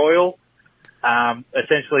gutter oil.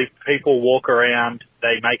 Essentially, people walk around,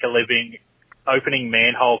 they make a living opening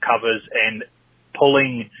manhole covers and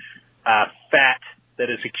pulling fat that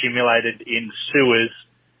is accumulated in sewers,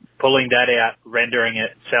 pulling that out, rendering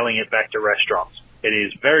it, selling it back to restaurants. It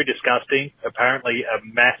is very disgusting. Apparently, a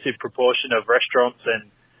massive proportion of restaurants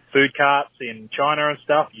and food carts in China and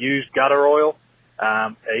stuff use gutter oil.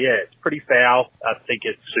 Yeah, it's pretty foul. I think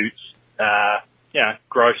it suits,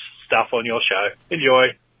 gross stuff on your show.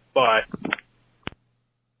 Enjoy. Bye.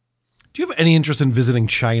 Do you have any interest in visiting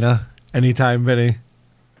China anytime, Vinny?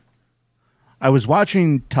 I was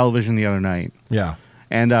watching television the other night. Yeah.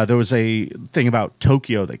 And there was a thing about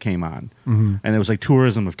Tokyo that came on. Mm-hmm. And it was like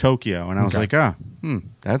tourism of Tokyo. And I was Okay. like,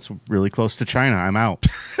 that's really close to China. I'm out.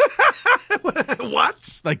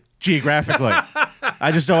 What? Like, geographically.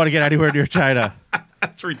 I just don't want to get anywhere near China.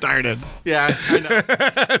 That's retarded. Yeah, I know.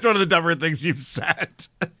 That's one of the dumber things you've said.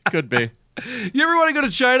 Could be. You ever want to go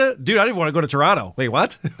to China? Dude, I didn't want to go to Toronto. Wait,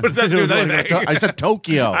 what? What does that do with anything? I said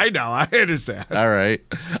Tokyo. I know. I understand. All right.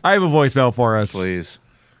 I have a voicemail for us. Please.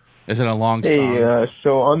 Is it a long Hey, song?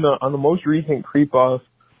 so on the most recent Creep Off,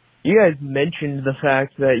 you guys mentioned the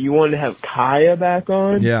fact that you wanted to have Kaya back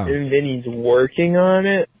on. Yeah. And Vinny's working on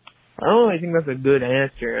it. I don't really think that's a good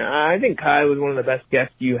answer. I think Kaya was one of the best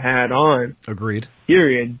guests you had on. Agreed.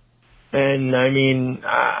 Period. And I mean,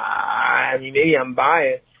 maybe I'm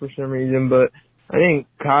biased for some reason, but I think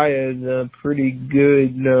Kaya is a pretty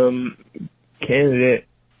good candidate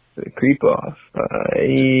for the Creep Off.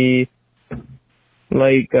 He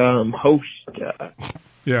host.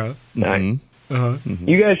 Yeah. Mm-hmm. Uh-huh.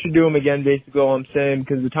 You guys should do him again, basically, all I'm saying,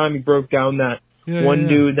 because the time he broke down that one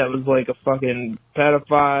dude that was like a fucking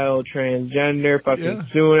pedophile, transgender, fucking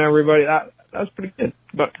suing everybody, that was pretty good.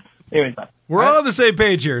 But anyway, We're all on the same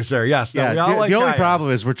page here, sir. Yes. No, Yeah, we all like the only Kaya.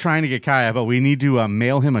 problem is we're trying to get Kaya, but we need to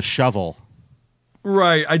mail him a shovel.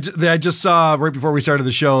 Right. I just saw right before we started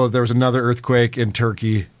the show there was another earthquake in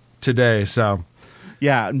Turkey today. So,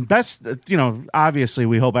 yeah, best, obviously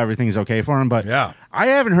we hope everything's okay for him, but yeah. I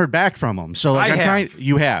haven't heard back from him. So like, I have.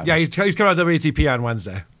 You have? Yeah, he's coming on WATP on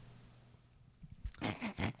Wednesday.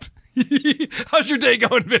 How's your day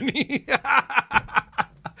going, Vinny?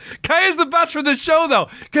 Kaya's the best for this show, though,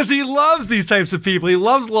 because he loves these types of people. He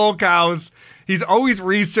loves lol cows. He's always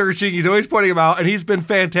researching. He's always pointing them out, and he's been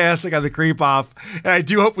fantastic on the Creep Off. And I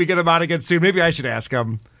do hope we get him on again soon. Maybe I should ask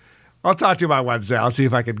him. I'll talk to him on Wednesday. I'll see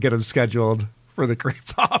if I can get him scheduled for the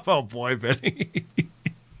Creep Off. Oh, boy, Vinny.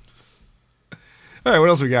 All right, what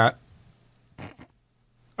else we got?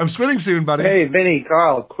 I'm spinning soon, buddy. Hey, Vinny,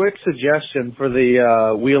 Carl, quick suggestion for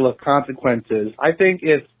the Wheel of Consequences. I think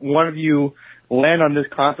if one of you land on this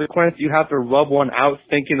consequence, you have to rub one out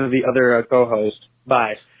thinking of the other co-host.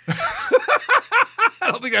 Bye. I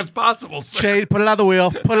don't think that's possible, sir. Shade, put it on the wheel.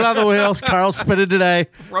 Put it on the wheel. Carl's spinning today.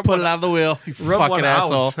 Put it on the wheel. You Rub fucking one out.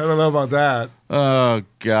 asshole. I don't know about that. Oh,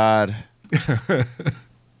 God.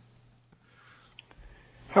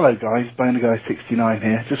 Hello guys, Boner Guy 69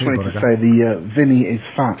 here. Just Hey, wanted Boner to Guy. say the Vinny is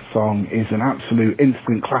Fat song is an absolute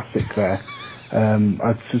instant classic there.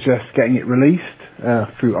 I'd suggest getting it released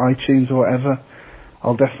through iTunes or whatever.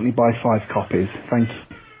 I'll definitely buy 5 copies. Thank you.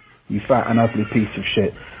 You fat and ugly piece of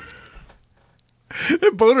shit.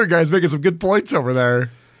 That Boner Guy's making some good points over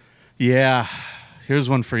there. Yeah. Here's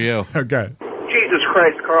one for you. Okay. Jesus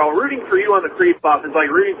Christ, Carl. Rooting for you on the creep off is like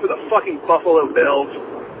rooting for the fucking Buffalo Bills.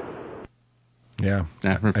 Yeah.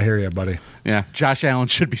 I hear you, buddy. Yeah. Josh Allen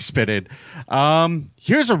should be spitted.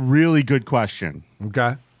 Here's a really good question.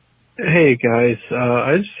 Okay. Hey guys,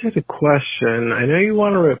 I just had a question. I know you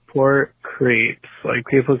want to report creeps, like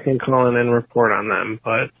people can call in and report on them,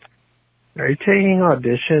 but are you taking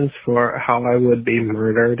auditions for how I would be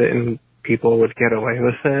murdered and people would get away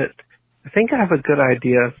with it? I think I have a good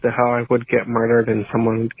idea as to how I would get murdered and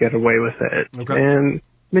someone would get away with it. Okay. And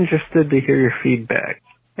I'm interested to hear your feedback.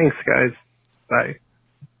 Thanks guys. Bye.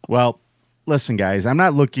 Well, listen, guys, I'm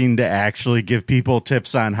not looking to actually give people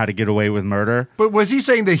tips on how to get away with murder. But was he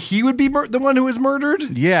saying that he would be the one who was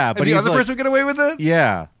murdered? Yeah, but and the he's other person would get away with it?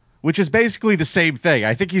 Yeah, which is basically the same thing.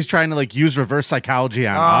 I think he's trying to use reverse psychology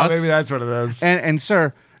on us. Maybe that's what it is. And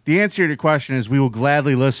sir, the answer to your question is we will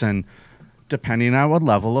gladly listen, depending on what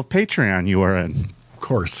level of Patreon you are in. Of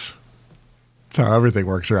course. That's how everything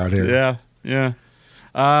works around here. Yeah.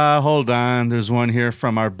 Hold on. There's one here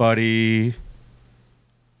from our buddy.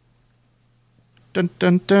 Dun,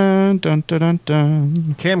 dun, dun, dun, dun, dun,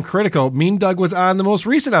 dun. Cam Critical. Mean Doug was on the most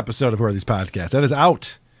recent episode of Who Are These Podcasts. That is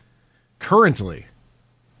out currently.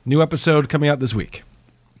 New episode coming out this week.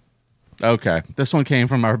 Okay. This one came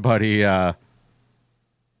from our buddy. Here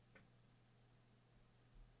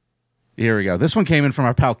we go. This one came in from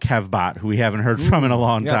our pal Kevbot, who we haven't heard from in a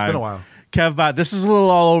long time. It's been a while. Kevbot, this is a little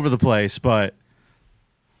all over the place, but.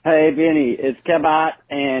 Hey, Vinny, it's Kevbot,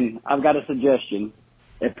 and I've got a suggestion.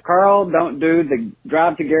 If Carl don't do the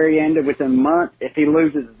drive to Garyanda within a month, if he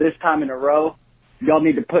loses this time in a row, y'all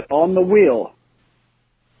need to put on the wheel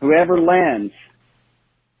whoever lands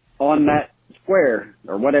on that square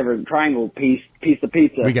or whatever triangle piece of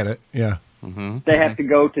pizza. We get it. Yeah. They have to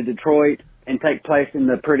go to Detroit and take place in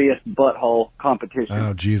the prettiest butthole competition.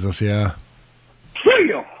 Oh, Jesus, yeah. See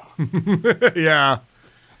ya! Yeah.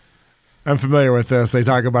 I'm familiar with this. They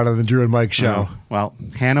talk about it on the Drew and Mike show. Oh, well,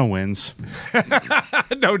 Hannah wins.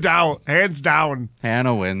 No doubt. Hands down.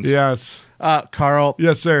 Hannah wins. Yes. Carl.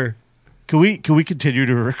 Yes, sir. Can we continue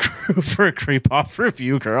to recruit for a creep off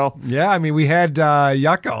review, girl? Yeah, I mean, we had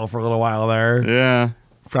Yucko for a little while there. Yeah.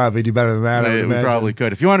 Probably do better than that. We probably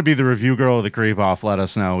could. If you want to be the review girl of the creep off, let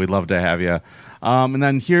us know. We'd love to have you. And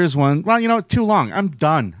then here's one. Well, too long. I'm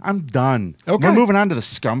done. Okay. We're moving on to the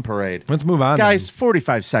scum parade. Let's move on. Guys,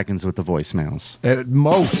 45 seconds with the voicemails. At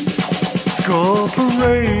most. Scum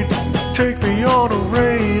parade, take me on a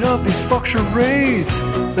raid of these fuck charades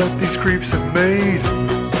that these creeps have made.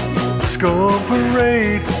 Scum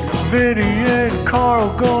parade, Vinny and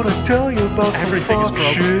Carl gonna tell you about some fuck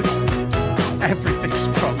shit. Everything's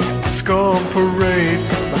broken. Scum parade,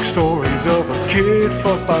 like stories of a kid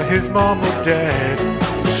fucked by his mom or dad,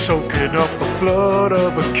 soaking up the blood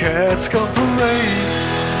of a cat. Scum parade.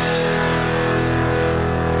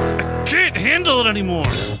 I can't handle it anymore.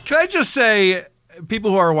 Can I just say,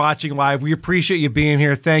 people who are watching live, we appreciate you being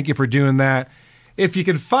here. Thank you for doing that. If you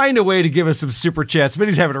can find a way to give us some super chats,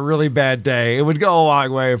 Vinny's having a really bad day. It would go a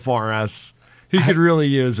long way for us. He could really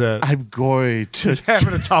use it. I'm going to. He's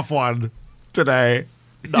having a tough one today.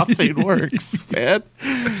 Nothing works, man.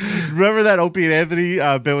 Remember that Opie and Anthony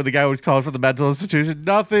bit with the guy who was calling for the mental institution?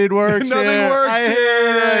 Nothing works. Nothing here. works I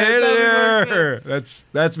here. Here.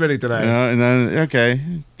 That's Vinny today. And then okay,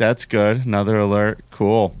 that's good. Another alert.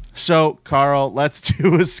 Cool. So, Carl, let's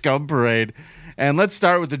do a scum parade, and let's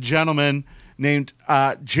start with a gentleman named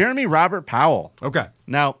Jeremy Robert Powell. Okay.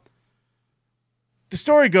 Now, the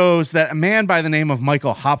story goes that a man by the name of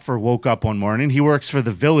Michael Hopfer woke up one morning. He works for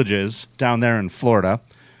the Villages down there in Florida.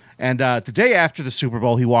 And the day after the Super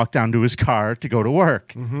Bowl, he walked down to his car to go to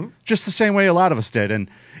work. Mm-hmm. Just the same way a lot of us did. And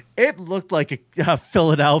it looked like a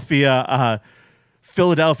Philadelphia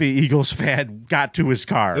Eagles fan got to his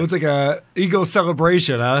car. It looked like a Eagles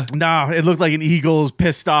celebration, huh? No, it looked like an Eagles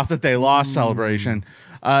pissed off that they lost celebration.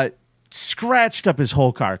 Scratched up his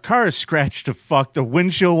whole car. Car is scratched to fuck. The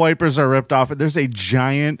windshield wipers are ripped off. There's a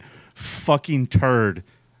giant fucking turd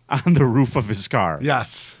on the roof of his car.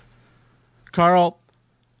 Yes. Carl,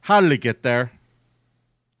 how did it get there?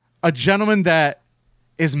 A gentleman that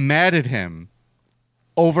is mad at him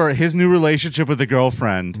over his new relationship with a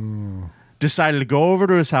girlfriend decided to go over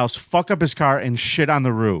to his house, fuck up his car, and shit on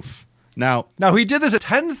the roof. Now he did this at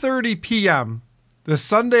 10:30 p.m. the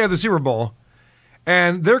Sunday of the Super Bowl.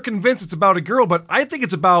 And they're convinced it's about a girl, but I think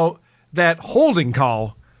it's about that holding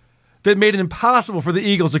call that made it impossible for the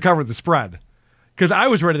Eagles to cover the spread. Because I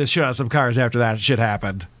was ready to shit on some cars after that shit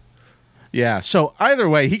happened. Yeah, so either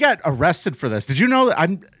way, he got arrested for this. Did you know that?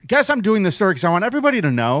 I guess I'm doing this story because I want everybody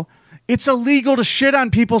to know It's illegal to shit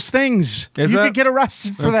on people's things. Is you it? could get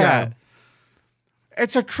arrested for Okay. that.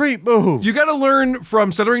 It's a creep move. You got to learn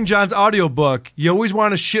from Stuttering John's audiobook. You always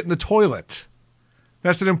want to shit in the toilet.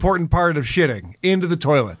 That's an important part of shitting, into the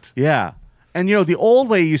toilet. Yeah. And, the old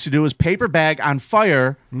way you used to do was paper bag on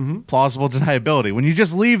fire, plausible deniability. When you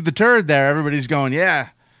just leave the turd there, everybody's going, yeah.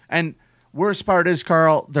 And worst part is,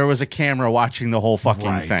 Carl, there was a camera watching the whole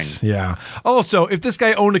fucking thing. Yeah. Also, if this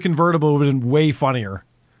guy owned a convertible, it would have been way funnier.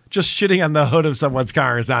 Just shitting on the hood of someone's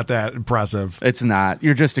car is not that impressive. It's not.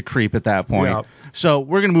 You're just a creep at that point. Yep. So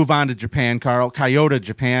we're going to move on to Japan, Carl. Kyoto,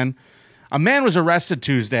 Japan. A man was arrested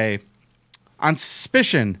Tuesday on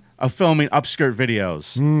suspicion of filming upskirt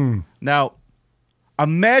videos. Now,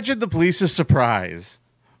 imagine the police's surprise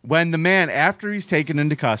when the man, after he's taken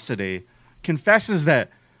into custody, confesses that,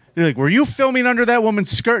 they're like, were you filming under that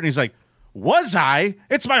woman's skirt? And he's like, was I?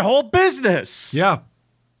 It's my whole business. Yeah.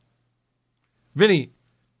 Vinny.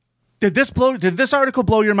 Did this article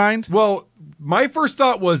blow your mind? Well, my first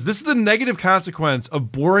thought was this is the negative consequence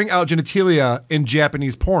of blurring out genitalia in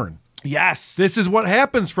Japanese porn. Yes. This is what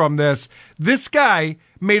happens from this. This guy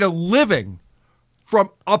made a living from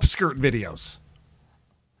upskirt videos.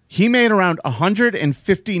 He made around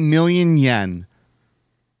 150 million yen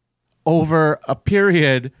over a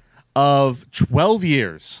period of 12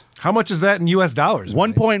 years. How much is that in U.S. dollars?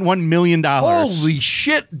 $1.1 million. Holy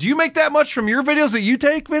shit. Do you make that much from your videos that you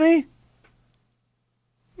take, Vinny?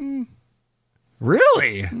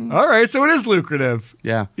 Really? All right, so it is lucrative.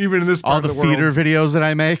 Yeah. Even in this part all the of the world. feeder videos that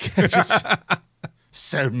I make. Just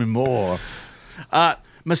send me more.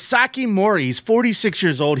 Masaki Mori, he's 46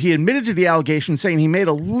 years old. He admitted to the allegation, saying he made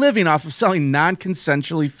a living off of selling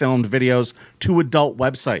non-consensually filmed videos to adult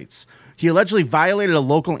websites. He allegedly violated a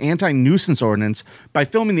local anti-nuisance ordinance by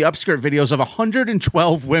filming the upskirt videos of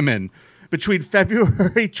 112 women between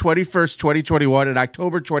February 21st, 2021 and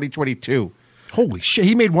October 2022. Holy shit,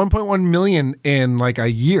 he made 1.1 million in like a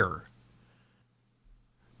year.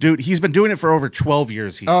 Dude, he's been doing it for over 12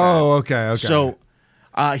 years, he said. Okay. So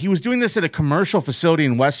he was doing this at a commercial facility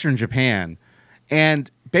in Western Japan. And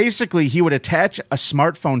basically, he would attach a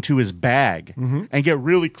smartphone to his bag and get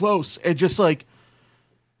really close. And just like,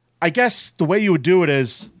 I guess the way you would do it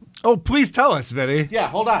is... Oh, please tell us, Vinny. Yeah,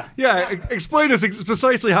 hold on. Yeah, explain to us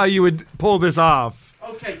precisely how you would pull this off.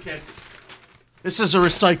 Okay, kids. This is a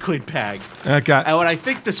recycling bag. Okay. And what I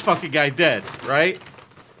think this fucking guy did, right?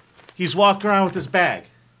 He's walking around with his bag.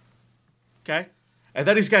 Okay? And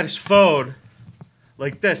then he's got his phone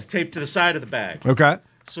like this, taped to the side of the bag. Okay.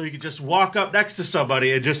 So you can just walk up next to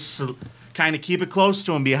somebody and just kind of keep it close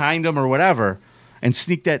to him, behind him or whatever, and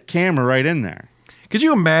sneak that camera right in there. Could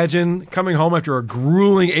you imagine coming home after a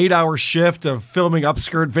grueling 8-hour shift of filming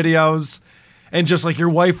upskirt videos and just like your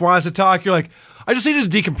wife wants to talk? You're like, I just needed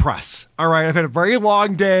to decompress. All right, I've had a very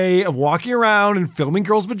long day of walking around and filming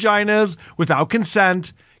girls' vaginas without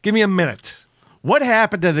consent. Give me a minute. What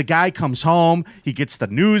happened to the guy comes home, he gets the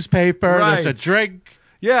newspaper, Right. there's a drink.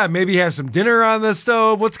 Yeah, maybe have some dinner on the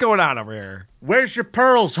stove. What's going on over here? Where's your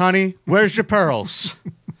pearls, honey? Where's your pearls?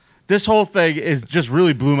 This whole thing is just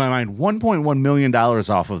really blew my mind. $1.1 million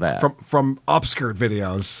off of that. From upskirt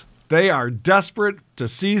videos. They are desperate to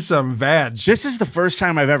see some vag. This is the first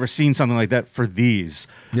time I've ever seen something like that for these.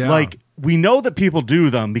 Yeah. Like, we know that people do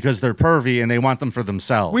them because they're pervy and they want them for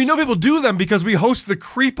themselves. We know people do them because we host the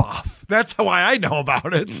Creep Off. That's why I know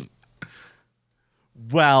about it.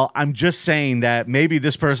 Well, I'm just saying that maybe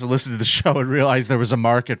this person listened to the show and realized there was a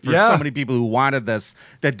market for so many people who wanted this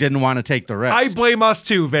that didn't want to take the risk. I blame us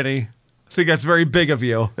too, Vinny. I think that's very big of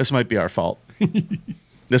you. This might be our fault.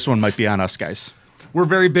 This one might be on us, guys. We're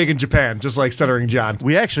very big in Japan, just like Stuttering John.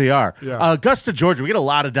 We actually are. Yeah. Augusta, Georgia. We get a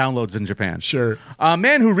lot of downloads in Japan. Sure. A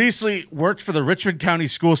man who recently worked for the Richmond County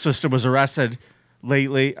school system was arrested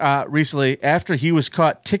recently after he was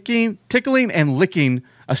caught tickling and licking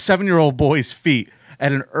a 7-year-old boy's feet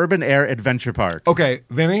at an urban air adventure park. Okay,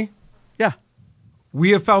 Vinny? Yeah.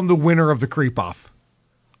 We have found the winner of the Creep Off.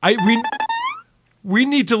 We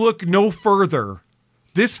need to look no further.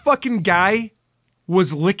 This fucking guy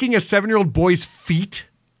was licking a 7-year-old boy's feet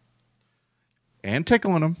and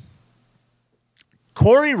tickling him.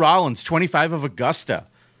 Corey Rollins, 25, of Augusta.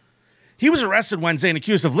 He was arrested Wednesday and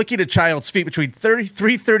accused of licking a child's feet between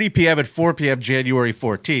 3:30 p.m. and 4 p.m. January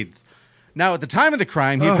 14th. Now, at the time of the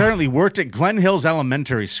crime, he apparently worked at Glen Hills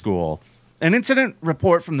Elementary School. An incident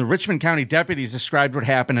report from the Richmond County deputies described what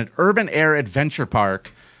happened at Urban Air Adventure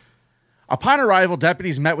Park. Upon arrival,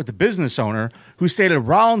 deputies met with the business owner, who stated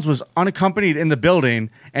Rollins was unaccompanied in the building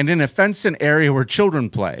and in a fenced-in area where children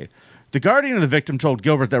play. The guardian of the victim told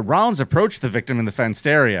Gilbert that Rollins approached the victim in the fenced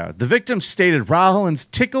area. The victim stated Rollins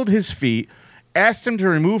tickled his feet asked him to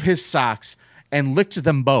remove his socks, and licked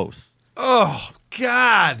them both. Oh,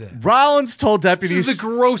 God. Rollins told deputies... This is the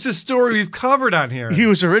grossest story we've covered on here. He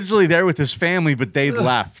was originally there with his family, but they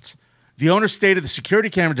left. The owner stated the security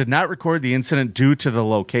camera did not record the incident due to the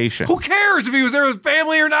location. Who cares if he was there with his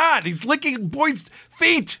family or not? He's licking boys'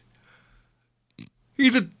 feet.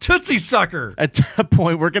 He's a Tootsie sucker. At that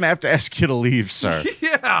point, we're going to have to ask you to leave, sir.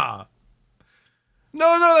 Yeah.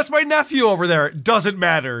 No, that's my nephew over there. It doesn't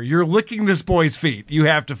matter. You're licking this boy's feet. You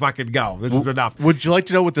have to fucking go. This is enough. Would you like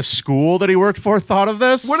to know what the school that he worked for thought of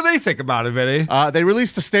this? What do they think about it, Vinny? They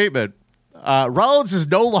released a statement. Rollins is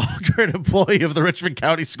no longer an employee of the Richmond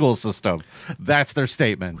County school system. That's their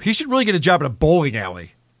statement. He should really get a job at a bowling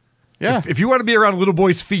alley. Yeah. If you want to be around little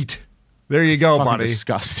boys' feet, there you go, Fucking buddy.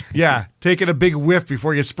 disgusting. Yeah, taking a big whiff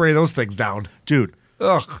before you spray those things down. Dude.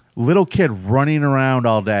 Ugh. Little kid running around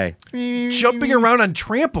all day. Jumping around on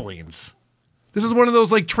trampolines. This is one of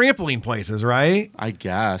those like trampoline places, right? I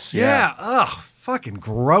guess. Yeah. Ugh. Fucking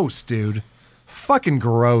gross, dude. Fucking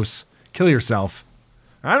gross. Kill yourself.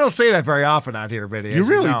 I don't say that very often out here, Vinny. You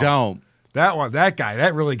really don't. That guy,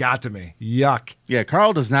 that really got to me. Yuck. Yeah,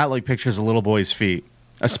 Carl does not like pictures of little boys' feet,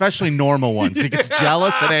 especially normal ones. He gets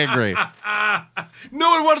jealous and angry. No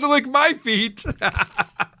one wanted to lick my feet.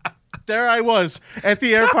 There I was at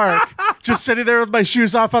the air park, just sitting there with my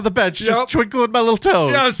shoes off on the bench, just twinkling my little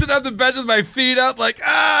toes. Yeah, I was sitting on the bench with my feet up, like,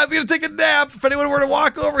 I'm going to take a nap. If anyone were to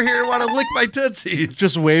walk over here and want to lick my tootsies.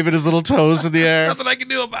 Just waving his little toes in the air. Nothing I can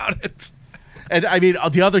do about it. And I mean,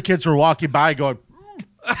 the other kids were walking by going,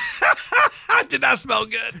 It did not smell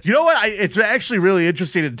good. You know what? It's actually really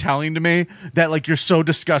interesting and telling to me that like you're so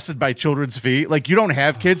disgusted by children's feet. Like you don't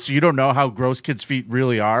have kids, so you don't know how gross kids' feet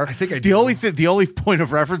really are. I think I do. The only point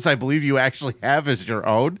of reference I believe you actually have is your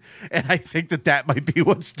own, and I think that might be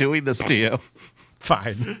what's doing this to you.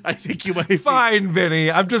 Fine. I think you might be. Fine,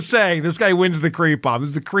 Vinny. I'm just saying, this guy wins the creep off. This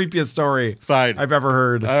is the creepiest story I've ever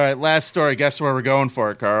heard. All right, last story. Guess where we're going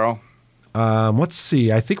for it, Carl? Let's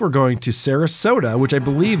see. I think we're going to Sarasota, which I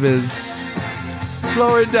believe is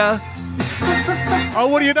Florida. Oh,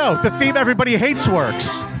 what do you know? The theme everybody hates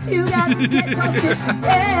works. You got to get close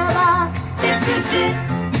together. It's your shit.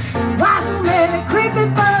 Why so many creepy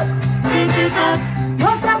bugs?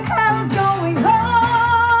 What the hell is going on?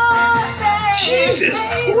 Jesus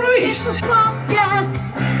Christ! The swamp gas.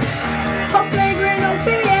 A flagrant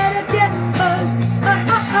opiate get buzzed.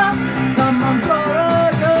 Come on, Florida.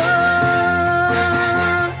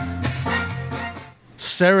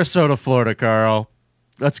 Sarasota, Florida, Carl.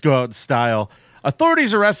 Let's go out in style.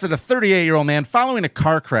 Authorities arrested a 38-year-old man following a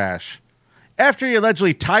car crash after he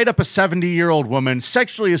allegedly tied up a 70-year-old woman,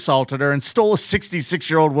 sexually assaulted her, and stole a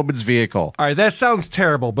 66-year-old woman's vehicle. All right, that sounds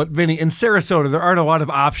terrible, but Vinny, in Sarasota, there aren't a lot of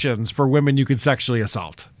options for women you could sexually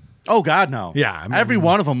assault. Oh God, no! Yeah, I mean, every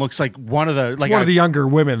one of them looks like one of the one of the younger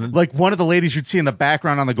women, like one of the ladies you'd see in the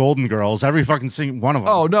background on the Golden Girls. Every fucking one of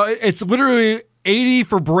them. Oh no, it's literally 80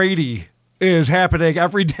 for Brady is happening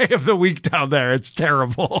every day of the week down there. It's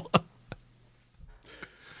terrible.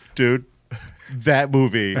 Dude, that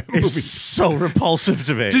movie is so repulsive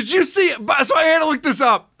to me. Did you see it? So I had to look this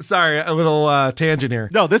up. Sorry, a little tangent here.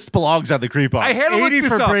 No, this belongs on the creep off. I had to look this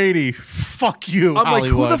for up. Brady. Fuck you, I'm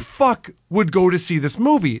Hollywood. like, who the fuck would go to see this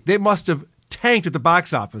movie? They must have tanked at the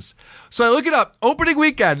box office. So I look it up. Opening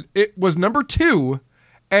weekend, it was number 2,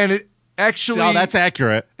 and it actually... Oh, that's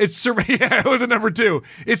accurate. It was a number 2.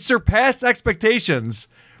 It surpassed expectations,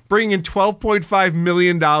 bringing in $12.5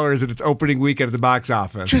 million in its opening weekend at the box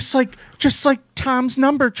office. Just like Tom's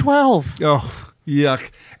number 12. Oh, yuck.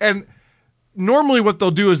 And normally what they'll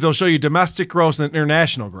do is they'll show you domestic gross and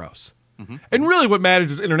international gross. Mm-hmm. And really what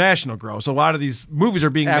matters is international gross. A lot of these movies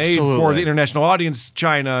are being made for the international audience,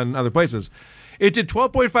 China and other places. It did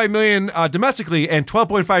 $12.5 million domestically and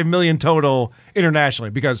 $12.5 million total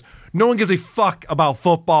internationally because no one gives a fuck about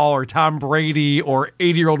football or Tom Brady or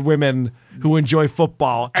 80-year-old women who enjoy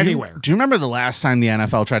football anywhere. Do you remember the last time the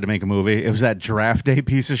NFL tried to make a movie? It was that Draft Day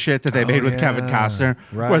piece of shit that they made with Kevin Costner,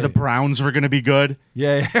 where the Browns were going to be good.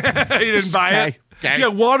 Yeah, you didn't buy it? Okay. Yeah,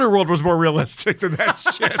 Waterworld was more realistic than that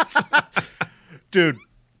shit. Dude,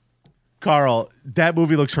 Carl, that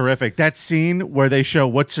movie looks horrific. That scene where they show,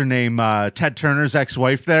 what's her name, Ted Turner's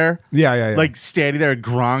ex-wife there? Yeah. Like standing there,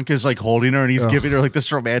 Gronk is like holding her and he's giving her like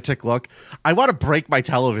this romantic look. I want to break my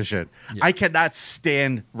television. Yeah. I cannot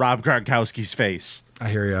stand Rob Gronkowski's face. I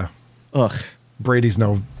hear you. Ugh. Brady's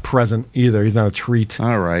no present either. He's not a treat.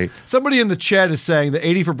 All right. Somebody in the chat is saying that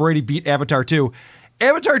 80 for Brady beat Avatar 2.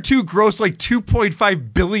 Avatar 2 grossed like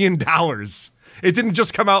 $2.5 billion. It didn't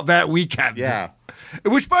just come out that weekend. Yeah.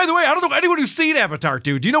 Which, by the way, I don't know anyone who's seen Avatar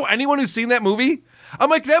 2. Do you know anyone who's seen that movie? I'm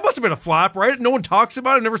like, that must have been a flop, right? No one talks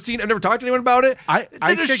about it. I've never talked to anyone about it. I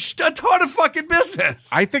did a ton of fucking business.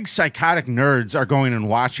 I think psychotic nerds are going and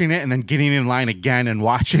watching it and then getting in line again and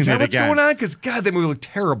watching Is that it what's again. going on? Because, God, that movie looked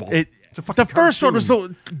terrible. It's a fucking The first one was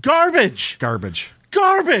the garbage. Garbage.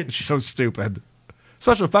 Garbage. So stupid.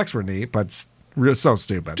 Special effects were neat, but it's so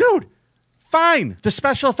stupid. Dude, fine. The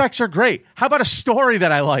special effects are great. How about a story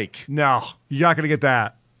that I like? No, you're not going to get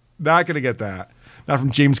that. Not going to get that. Not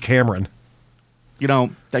from James Cameron. You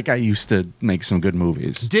know, that guy used to make some good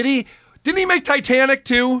movies. Did he? Didn't he make Titanic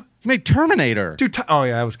too? He made Terminator. Dude, oh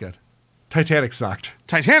yeah, that was good. Titanic sucked.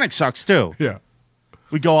 Titanic sucks too. Yeah.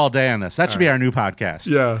 We go all day on this. That should be our new podcast.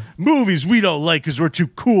 Yeah. Movies we don't like because we're too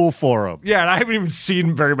cool for them. Yeah, and I haven't even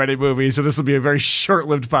seen very many movies, so this will be a very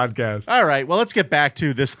short-lived podcast. All right, well, let's get back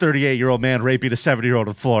to this 38-year-old man raping a 70-year-old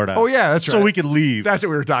in Florida. Oh, yeah, that's right. So we can leave. That's what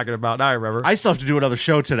we were talking about. Now I remember. I still have to do another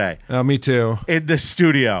show today. Me too. In the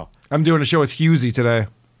studio. I'm doing a show with Husey today.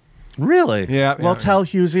 Really? Yeah. Well, tell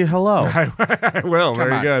Husey hello. I will. Come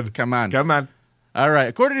Very on. good. Come on. Come on. All right.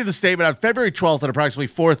 According to the statement, on February 12th at approximately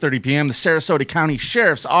 4:30 p.m., the Sarasota County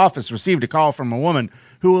Sheriff's Office received a call from a woman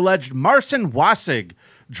who alleged Marcin Wasig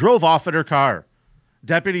drove off in her car.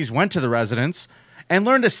 Deputies went to the residence and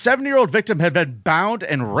learned a 70-year-old victim had been bound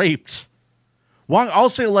and raped. Wong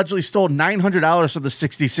also allegedly stole $900 from the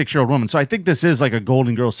 66-year-old woman. So I think this is like a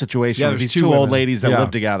Golden Girls situation with there's these two women. old ladies that Yeah.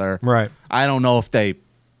 live together. Right. I don't know if they...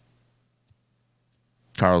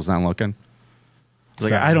 Carl's not looking. Like,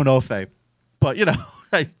 Sorry. I don't know if they... But, you know,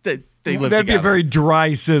 they live That'd together. be a very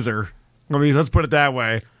dry scissor. I mean, let's put it that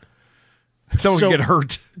way. Someone So, could get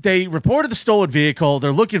hurt. They reported the stolen vehicle.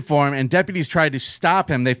 They're looking for him, and deputies tried to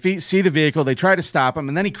stop him. They see the vehicle. They try to stop him,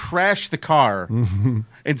 and then he crashed the car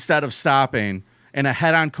instead of stopping in a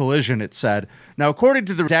head-on collision, it said. Now, according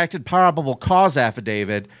to the redacted probable cause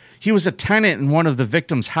affidavit, he was a tenant in one of the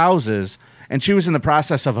victim's houses, and she was in the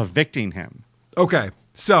process of evicting him. Okay,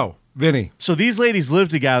 so, Vinny. So these ladies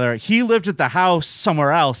lived together. He lived at the house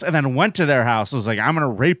somewhere else and then went to their house. It was like, I'm going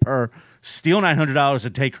to rape her, steal $900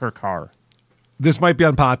 and take her car. This might be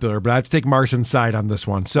unpopular, but I have to take Marcin's side on this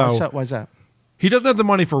one. So, Why's that? he doesn't have the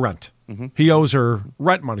money for rent. He owes her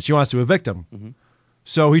rent money. She wants to evict him.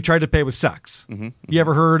 So he tried to pay with sex. You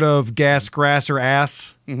ever heard of gas, grass, or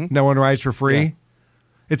ass? No one rides for free? Yeah.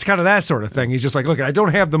 It's kind of that sort of thing. He's just like, look, I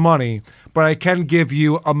don't have the money, but I can give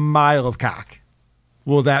you a mile of cock.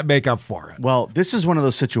 Will that make up for it? Well, this is one of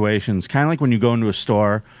those situations, kind of like when you go into a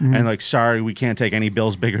store and like, sorry, we can't take any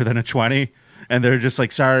bills bigger than a 20. And they're just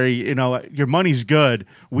like, sorry, you know, your money's good.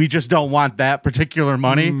 We just don't want that particular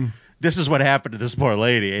money. This is what happened to this poor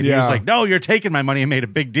lady. And he was like, no, you're taking my money, and made a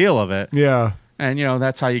big deal of it. Yeah. And, you know,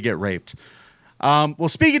 that's how you get raped. Well,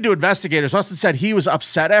 speaking to investigators, Austin said he was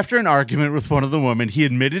upset after an argument with one of the women. He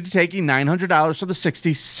admitted to taking $900 from the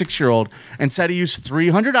 66-year-old and said he used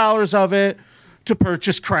 $300 of it to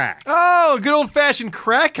purchase crack. Oh, good old-fashioned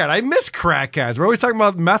crackhead. I miss crackheads. We're always talking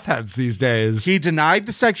about meth heads these days. He denied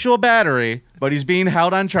the sexual battery, but he's being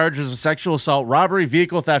held on charges of sexual assault, robbery,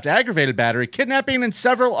 vehicle theft, aggravated battery, kidnapping, and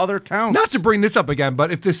several other counts. Not to bring this up again,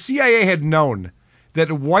 but if the CIA had known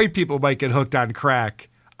that white people might get hooked on crack,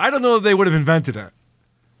 I don't know if they would have invented it.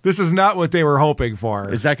 This is not what they were hoping for.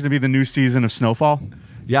 Is that going to be the new season of Snowfall?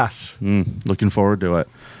 Yes. Looking forward to it.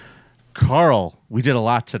 Carl, we did a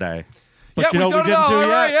lot today. But you know what we didn't do yet?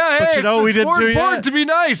 Right, yeah, but hey, you know what we didn't do important yet? to be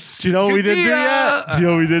nice. Do you know what we didn't do yet? Do you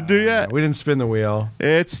know what we didn't do yet? We didn't spin the wheel.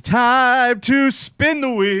 It's time to spin the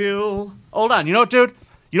wheel. Hold on. You know what, dude?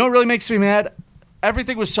 You know what really makes me mad?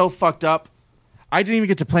 Everything was so fucked up. I didn't even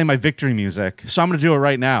get to play my victory music, so I'm going to do it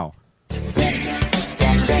right now.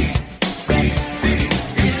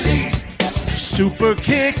 Super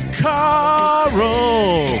kick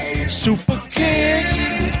Carl. Super kick.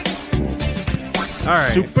 All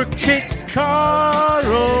right. Super kick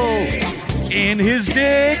Carl in his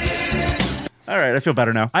dick. All right, I feel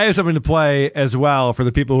better now. I have something to play as well for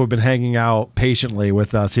the people who have been hanging out patiently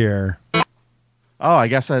with us here. Oh, I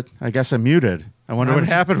guess I muted. I wonder what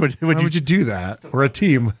happened when Why would you do that? We're a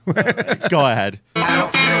team. Go ahead.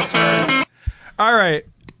 All right.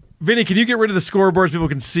 Vinny, can you get rid of the scoreboards? People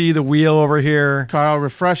can see the wheel over here. Carl,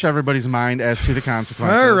 refresh everybody's mind as to the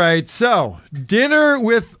consequences. All right. So, dinner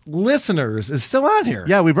with listeners is still on here.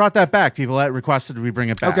 Yeah, we brought that back. People that requested we bring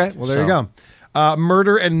it back. Okay. Well, there you go.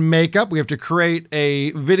 Murder and makeup. We have to create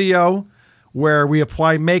a video where we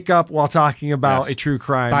apply makeup while talking about a true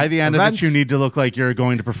crime. By the end event. of it, you need to look like you're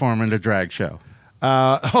going to perform in a drag show.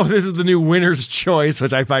 This is the new winner's choice,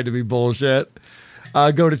 which I find to be bullshit.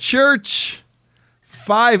 Go to church.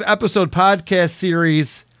 5-episode podcast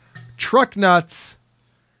series, Truck Nuts,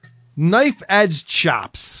 Knife Edge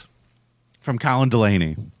Chops. From Colin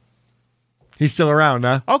Delaney. He's still around,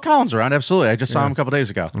 huh? Oh, Colin's around. Absolutely. I just saw Yeah. him a couple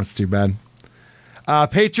days ago. That's too bad.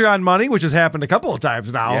 Patreon money, which has happened a couple of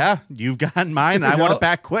times now. Yeah, you've gotten mine. I want it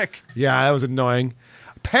back quick. Yeah, that was annoying.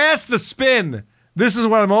 Pass the spin. This is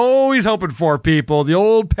what I'm always hoping for, people. The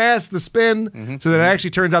old pass the spin, so that it actually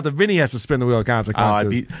turns out that Vinny has to spin the wheel of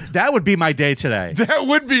consequences. That would be my day today. That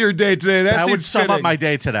would be your day today. That would seems sum fitting. up my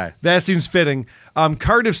day today. That seems fitting.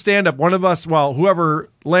 Cardiff stand-up, one of us, well, whoever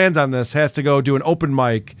lands on this has to go do an open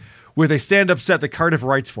mic with a stand-up set that Cardiff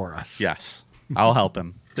writes for us. Yes. I'll help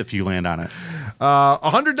him if you land on it.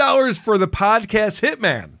 $100 for the podcast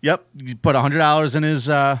Hitman. Yep. You put $100 in his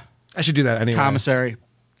I should do that anyway. commissary.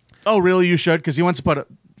 Oh, really? You should? Because he wants to put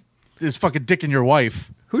his fucking dick in your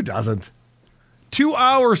wife. Who doesn't?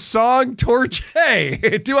 2-hour song torture. Hey,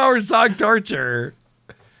 2-hour song torture.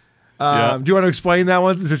 Do you want to explain that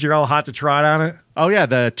one since you're all hot to trot on it? Oh, yeah.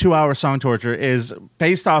 The 2-hour song torture is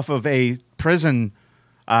based off of a prison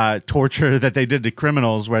torture that they did to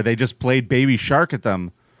criminals where they just played Baby Shark at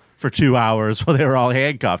them for 2 hours while they were all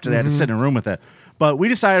handcuffed and they had to sit in a room with it. But we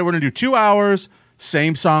decided we're going to do 2 hours,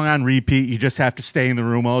 same song on repeat. You just have to stay in the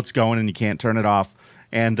room while it's going and you can't turn it off.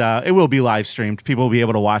 And it will be live streamed. People will be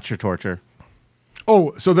able to watch your torture.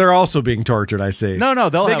 Oh, so they're also being tortured, I see. No,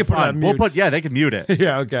 they'll They have can put it fun. on We'll mute. they can mute it.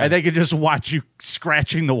 Yeah, okay. And they can just watch you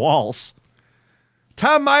scratching the walls.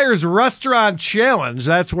 Tom Myers Restaurant Challenge.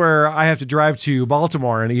 That's where I have to drive to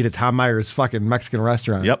Baltimore and eat at Tom Myers fucking Mexican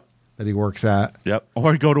restaurant. Yep. That he works at. Yep.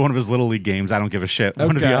 Or go to one of his Little League games. I don't give a shit.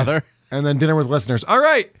 One or the other. And then dinner with listeners. All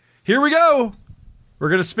right, here we go. We're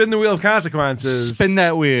going to spin the wheel of consequences. Spin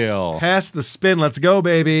that wheel. Pass the spin. Let's go,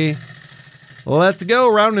 baby. Let's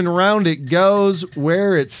go. Round and round it goes.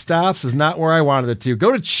 Where it stops is not where I wanted it to.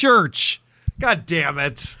 Go to church. God damn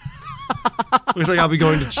it. Looks like I'll be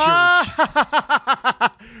going to church.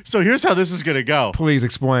 So here's how this is going to go. Please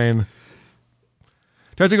explain. Do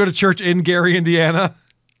I have to go to church in Gary, Indiana?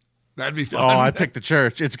 That'd be fun. Oh, I picked the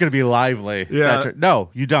church. It's going to be lively. Yeah. No,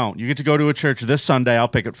 you don't. You get to go to a church this Sunday. I'll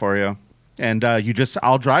pick it for you. And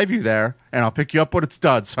I'll drive you there and I'll pick you up when it's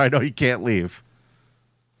done so I know you can't leave.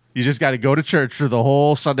 You just got to go to church for the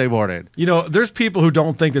whole Sunday morning. You know, there's people who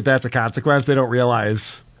don't think that that's a consequence. They don't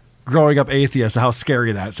realize, growing up atheist, how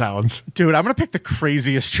scary that sounds. Dude, I'm going to pick the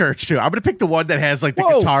craziest church, too. I'm going to pick the one that has, like, the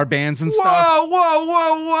guitar bands and stuff.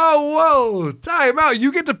 Whoa. Time out.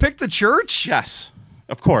 You get to pick the church? Yes,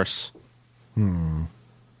 of course.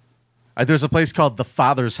 There's a place called The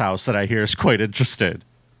Father's House that I hear is quite interested.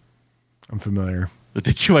 I'm familiar. I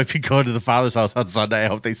think you might be going to The Father's House on Sunday. I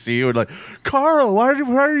hope they see you and like, Carl, why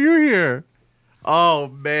are you here? Oh,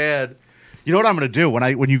 man. You know what I'm going to do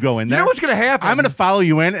when you go in there? You know what's going to happen? I'm going to follow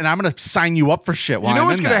you in, and I'm going to sign you up for shit while You know I'm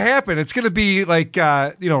what's in going to there. happen? It's going to be like,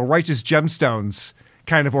 Righteous Gemstones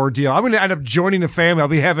kind of ordeal. I'm going to end up joining the family. I'll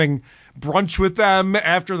be having brunch with them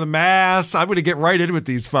after the mass. I'm going to get right in with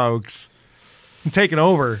these folks. I'm taking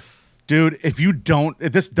over. Dude, if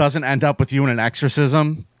this doesn't end up with you in an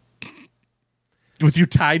exorcism, with you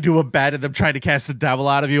tied to a bed and them trying to cast the devil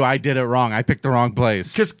out of you, I did it wrong. I picked the wrong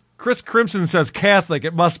place. Because Chris Crimson says Catholic,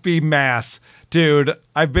 it must be mass. Dude,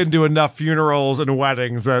 I've been to enough funerals and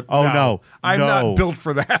weddings that no. I'm not built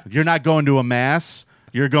for that. You're not going to a mass.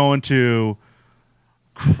 You're going to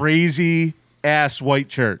crazy ass white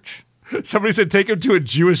church. Somebody said take him to a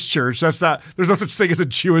Jewish church. There's no such thing as a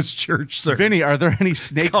Jewish church, sir. Vinny, are there any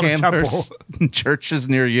snake called a handlers churches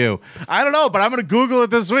near you? I don't know, but I'm going to Google it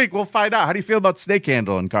this week. We'll find out. How do you feel about snake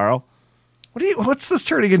handling, Carl? What's this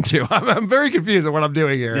turning into? I'm very confused at what I'm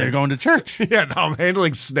doing here. You're going to church. Yeah, no, I'm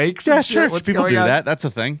handling snakes. Yeah, and shit. church. What's People going do on? that. That's a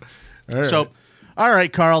thing. All right. So, all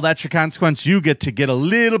right, Carl, that's your consequence. You get to get a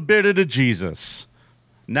little bit of the Jesus.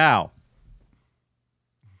 Now,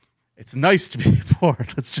 it's nice to be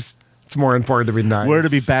bored. It's more important to be nice. We're to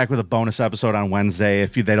be back with a bonus episode on Wednesday.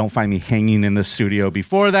 If they don't find me hanging in the studio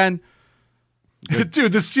before then.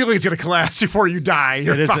 Dude, the ceiling's going to collapse before you die.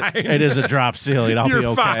 You're fine. It is a drop ceiling. I'll You're be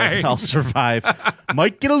okay. fine. I'll survive.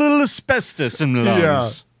 Might get a little asbestos in the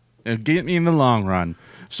lungs. It'll get me in the long run.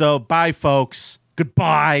 So, bye, folks.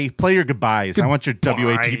 Goodbye. Play your goodbyes. I want your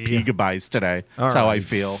WATP goodbyes today. That's how I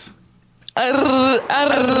feel. Okay,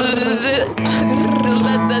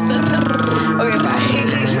 bye.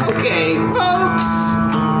 Okay, folks.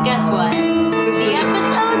 Guess what? The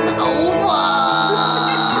episode's over.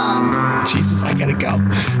 Jesus, I gotta go.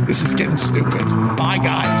 This is getting stupid. Bye,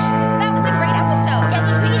 guys. That was a great episode. That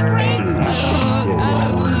was really great.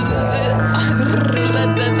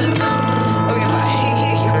 Okay,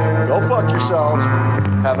 bye. Go fuck yourselves.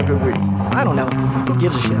 Have a good week. I don't know. Who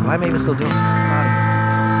gives a shit? Why am I even still doing this?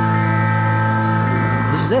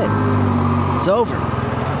 This is it. It's over.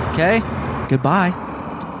 Okay? Goodbye.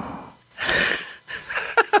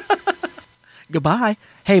 Goodbye.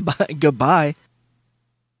 Hey, bye. Goodbye.